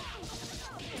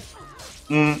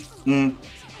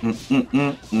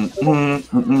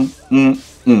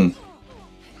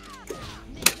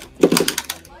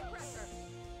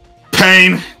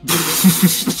 Pain!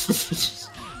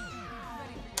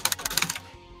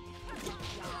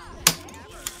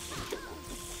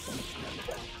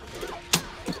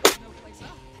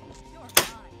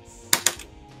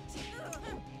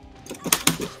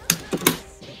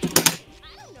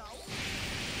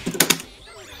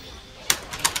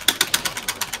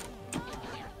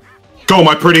 Go,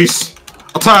 my pretties!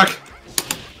 Attack!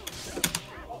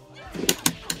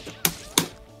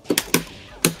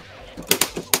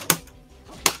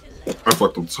 I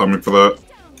fucked up the timing for that.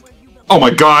 Oh my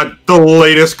god, the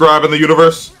latest grab in the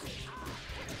universe!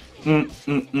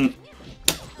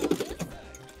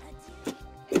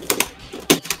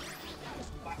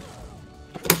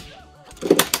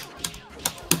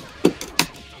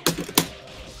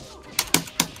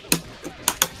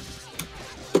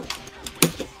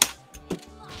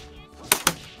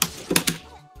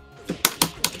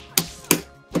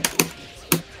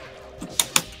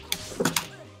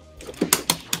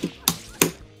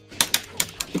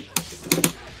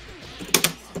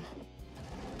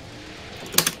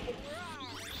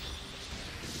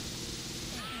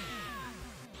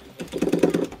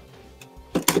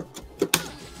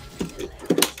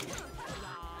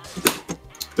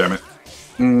 Damn it.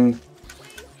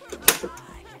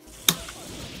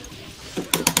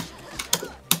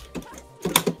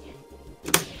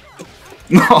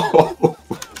 No!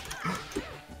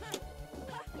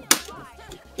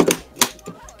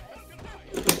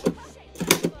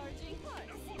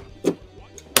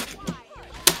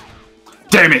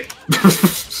 Damn it!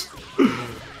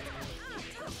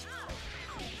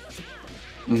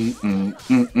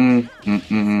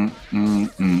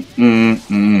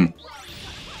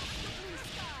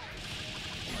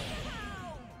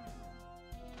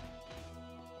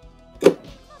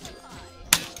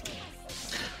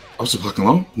 I was blocking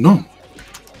low? No.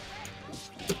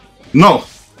 No!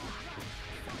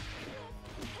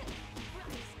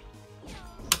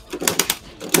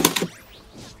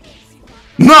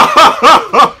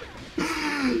 No!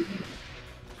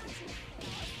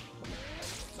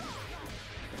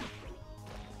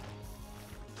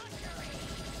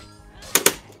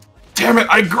 Damn it,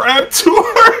 I grabbed too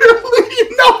early!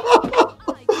 No!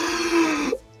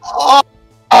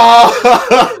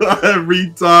 Oh, every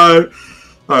time.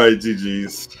 Alright,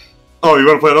 GG's. Oh, you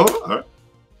want to play it over? Alright.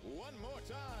 One more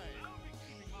time.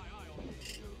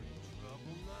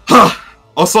 Huh.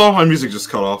 Also, my music just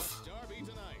cut off. Derby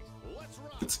tonight. Let's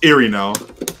rock. It's eerie now.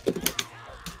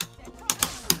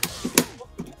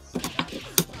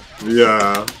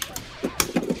 Yeah.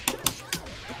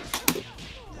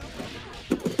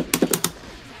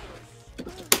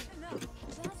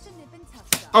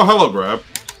 Oh, hello, Grab.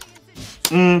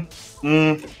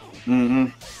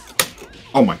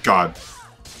 Oh my god.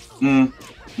 I'll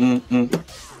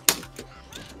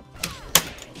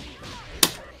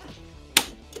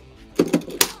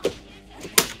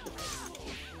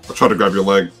try to grab your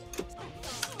leg.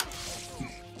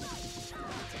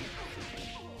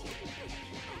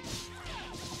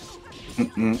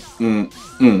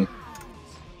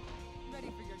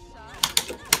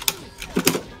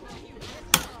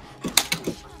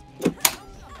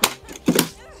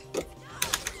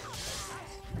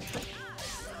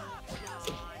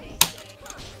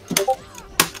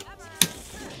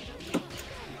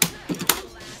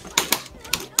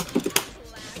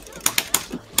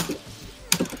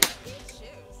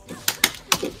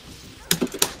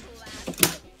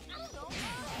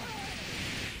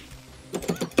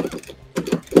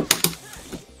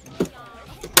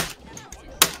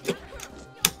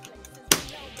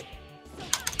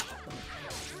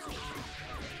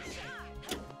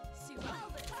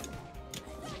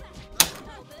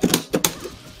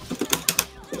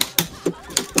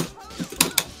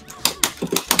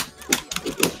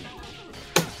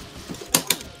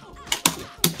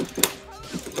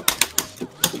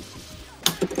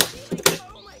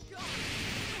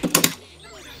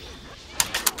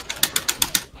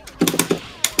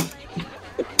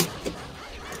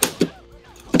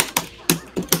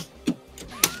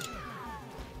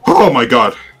 Oh my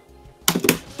god.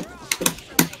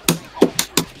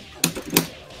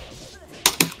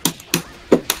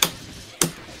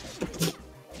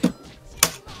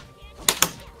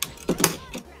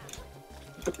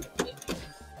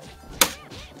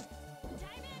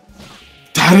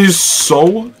 That is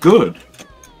so good.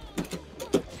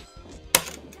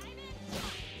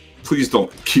 Please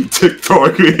don't keep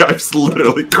TikToking me. I'm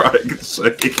literally crying and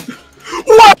shaking.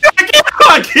 What?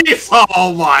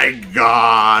 Oh my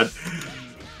god.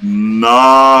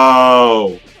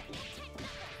 No.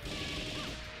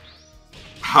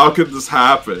 How could this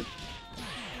happen?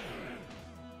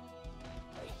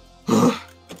 I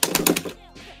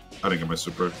didn't get my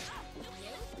super.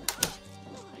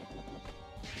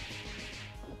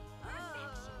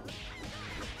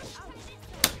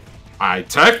 I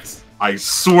teched? I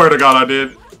swear to god I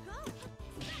did.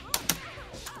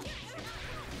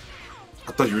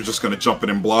 I thought you were just gonna jump in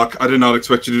and block. I did not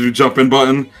expect you to do jump in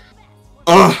button.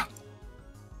 Ugh.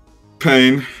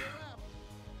 Pain.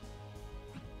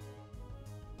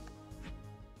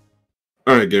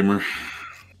 Alright, gamer.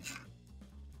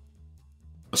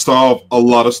 I still have a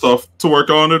lot of stuff to work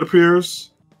on, it appears.